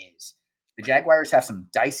he is. The Jaguars have some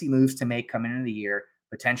dicey moves to make coming into the year.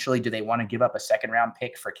 Potentially, do they want to give up a second round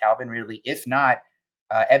pick for Calvin Ridley? If not,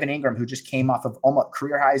 Evan Ingram, who just came off of almost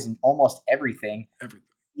career highs in almost everything, Everything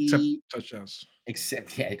except he touchdowns.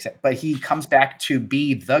 but he comes back to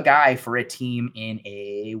be the guy for a team in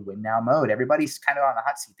a win now mode. Everybody's kind of on the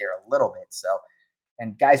hot seat there a little bit. So,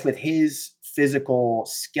 and guys with his physical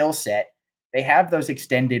skill set, they have those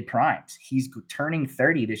extended primes. He's turning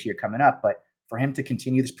 30 this year coming up, but for him to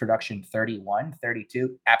continue this production 31,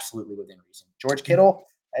 32, absolutely within reason. George Kittle,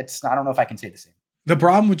 I don't know if I can say the same. The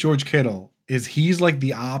problem with George Kittle is he's like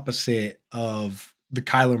the opposite of the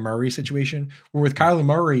Kyler Murray situation. Where with Kyler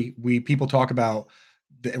Murray, people talk about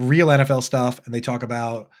the real NFL stuff and they talk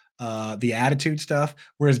about the attitude stuff.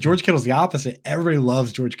 Whereas George Kittle's the opposite. Everybody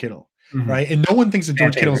loves George Kittle, Mm-hmm. right? And no one thinks that Fan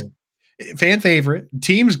George Kittle's favorite. fan favorite,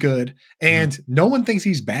 team's good, and no one thinks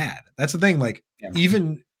he's bad. That's the thing. Like, Yeah.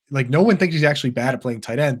 even like no one thinks he's actually bad at playing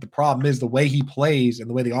tight end. The problem is the way he plays and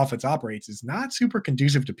the way the offense operates is not super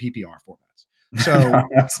conducive to PPR formats. So, No,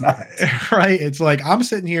 that's not. right, it's like I'm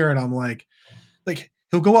sitting here and I'm like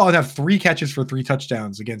he'll go out and have 3 catches for 3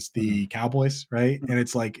 touchdowns against the Cowboys, right? And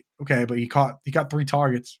it's like, okay, but he got 3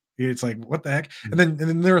 targets. It's like, what the heck? And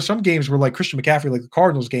then there are some games where like Christian McCaffrey, like the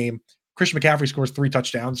Cardinals game, Christian McCaffrey scores 3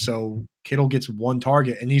 touchdowns, so Kittle gets 1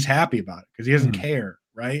 target and he's happy about it because he doesn't care,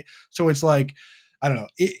 right? So it's like, I don't know.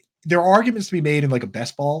 There are arguments to be made in like a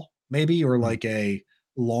best ball, maybe, or like a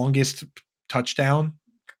longest touchdown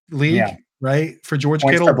Yeah. league, right? For George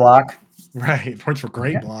Points per Kittle. block. Right. Points for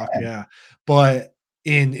great block. Yeah. But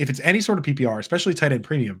if it's any sort of PPR, especially tight end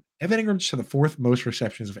premium, Evan Ingram just had the 4th most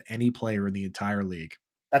receptions of any player in the entire league.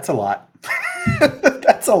 That's a lot.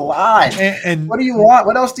 That's a lot. And what do you want?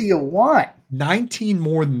 What else do you want? 19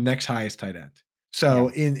 more than the next highest tight end. So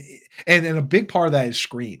and a big part of that is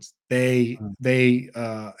screens. And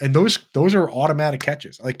those are automatic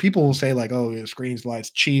catches. Like people will say like, oh, screens, why it's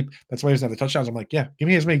cheap. That's why he doesn't have the touchdowns. I'm like, yeah, give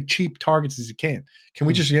me as many cheap targets as you can. Can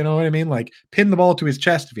we just, you know what I mean? Like pin the ball to his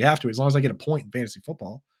chest if you have to, as long as I get a point in fantasy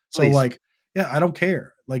football. So Please. like, yeah, I don't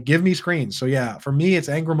care. Like give me screens. So yeah, for me, it's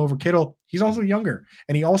Engram over Kittle. He's also younger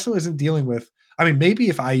and he also isn't dealing with, I mean, maybe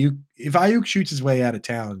if Ayuk shoots his way out of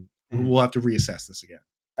town, we'll have to reassess this again.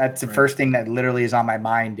 That's the first thing that literally is on my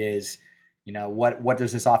mind is, what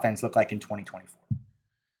does this offense look like in 2024?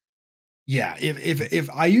 Yeah, if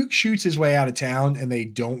Ayuk shoots his way out of town and they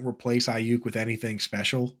don't replace Ayuk with anything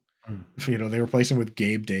special, they replace him with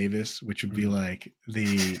Gabe Davis, which would be like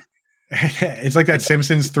it's like that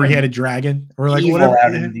Simpsons 3-headed dragon or like evil whatever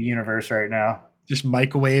out in the universe right now. Just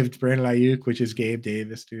microwaved Brandon Ayuk, which is Gabe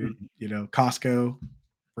Davis, dude. Costco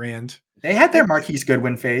brand. They had their Marquise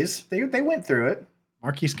Goodwin phase. They went through it.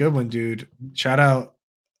 Marquise Goodwin, dude. Shout out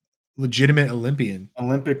legitimate Olympian.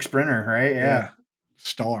 Olympic sprinter, right? Yeah. Yeah.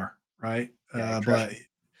 Star, right? Yeah, he crushed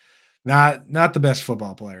But it. not the best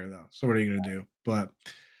football player though. So what are you gonna do? But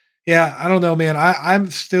yeah, I don't know, man. I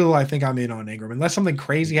think I'm in on Ingram unless something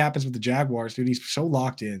crazy happens with the Jaguars, dude. He's so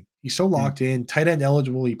locked in. He's so Mm. locked in, tight end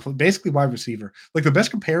eligible. Basically wide receiver. Like the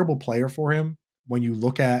best comparable player for him when you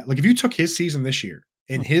look at like if you took his season this year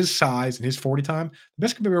in his size and his 40 time, the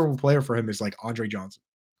best comparable player for him is like Andre Johnson.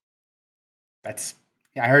 That's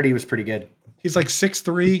yeah, I heard he was pretty good. He's like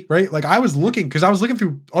 6'3", right? Like I was looking because I was looking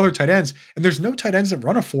through other tight ends, and there's no tight ends that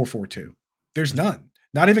run a 4.42. There's none.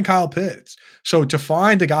 Not even Kyle Pitts. So to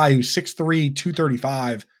find a guy who's 6'3",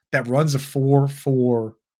 235 that runs a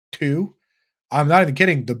 4.42, I'm not even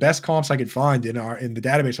kidding. The best comps I could find in the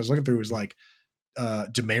database I was looking through was like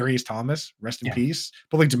Demarius Thomas, rest in Yeah. peace.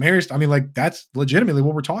 But like Demarius, I mean, like that's legitimately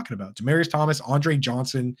what we're talking about. Demarius Thomas, Andre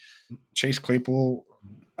Johnson, Chase Claypool.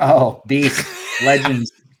 Oh, beast,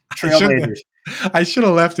 legends, I shouldn't trailblazers. I should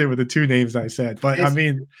have left it with the 2 names I said, but I It's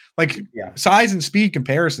mean, like, yeah. size and speed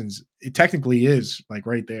comparisons, it technically is, like,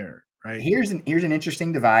 right there, right? Here's an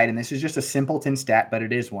interesting divide, and this is just a simpleton stat, but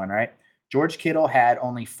it is one, right? George Kittle had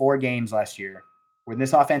only 4 games last year when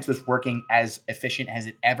this offense was working as efficient as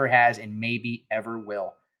it ever has and maybe ever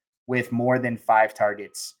will, with more than 5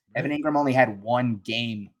 targets. Evan Right. Ingram only had 1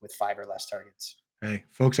 game with 5 or less targets. Hey,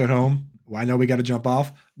 folks at home, well, I know we gotta jump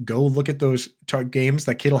off. Go look at those games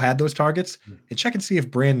that Kittle had those targets and check and see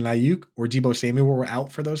if Brandon Ayuk or Deebo Samuel were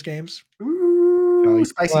out for those games. Tell Ooh, you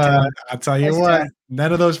spicy what, time, I'll tell you spicy what, time.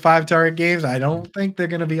 none of those 5 target games, I don't think they're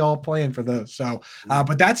gonna be all playing for those. So,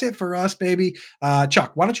 but that's it for us, baby.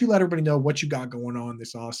 Chuck, why don't you let everybody know what you got going on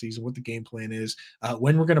this off season, what the game plan is,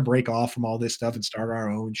 when we're gonna break off from all this stuff and start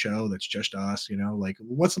our own show that's just us, like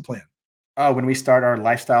what's the plan? When we start our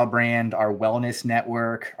lifestyle brand, our wellness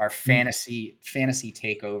network, our N- fantasy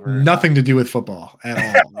takeover. Nothing to do with football at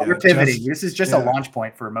all. We're Yeah, pivoting. This is just a yeah, launch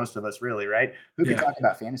point for most of us, really, right? Who could yeah. talk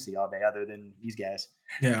about fantasy all day other than these guys?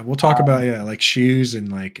 Yeah, we'll talk about Um, like shoes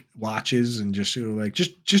and like watches and just like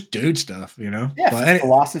just dude stuff. yeah, But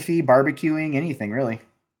philosophy, barbecuing, anything really.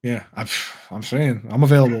 yeah, I'm saying I'm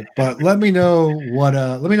available. But let me know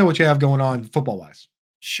what you have going on football wise.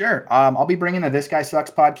 Sure. I'll be bringing the This Guy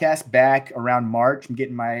Sucks podcast back around March. I'm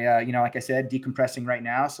getting my, like I said, decompressing right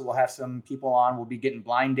now. So we'll have some people on. We'll be getting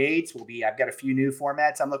blind dates. I've got a few new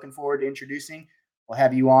formats I'm looking forward to introducing. We'll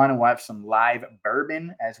have you on and we'll have some live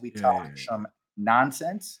bourbon as we Yeah, talk some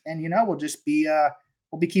nonsense. And,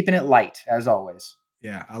 we'll be keeping it light as always.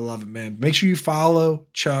 yeah, I love it, man. Make sure you follow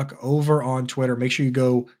Chuck over on Twitter. Make sure you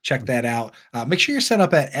go check that out. Make sure you're set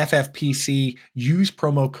up at FFPC. Use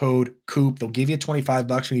promo code COOP. They'll give you $25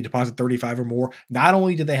 when you deposit 35 or more. Not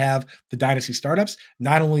only do they have the Dynasty startups,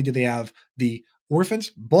 not only do they have the orphans,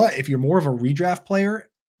 but if you're more of a redraft player,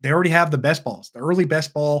 they already have the best balls. The early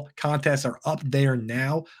best ball contests are up there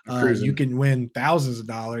now. I'm You cruising. can win thousands of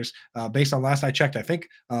dollars. Based on last I checked, I think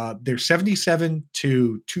there's 77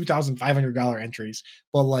 to $2,500 entries.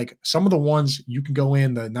 But like some of the ones you can go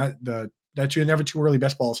in the that you're never too early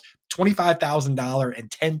best balls, $25,000 and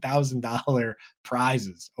 $10,000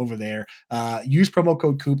 prizes over there. Use promo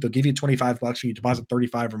code COOP. They'll give you $25 when you deposit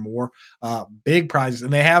 35 or more. Big prizes,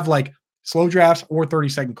 and they have like slow drafts or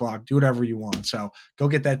 30-second clock. Do whatever you want. So go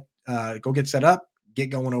get that. Go get set up.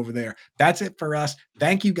 Get going over there. That's it for us.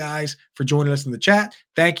 Thank you guys for joining us in the chat.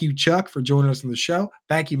 Thank you, Chuck, for joining us in the show.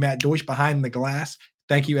 Thank you, Matt Deutsch behind the glass.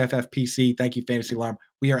 Thank you, FFPC. Thank you, Fantasy Alarm.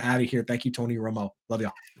 We are out of here. Thank you, Tony Romo. Love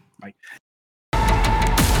y'all. Bye.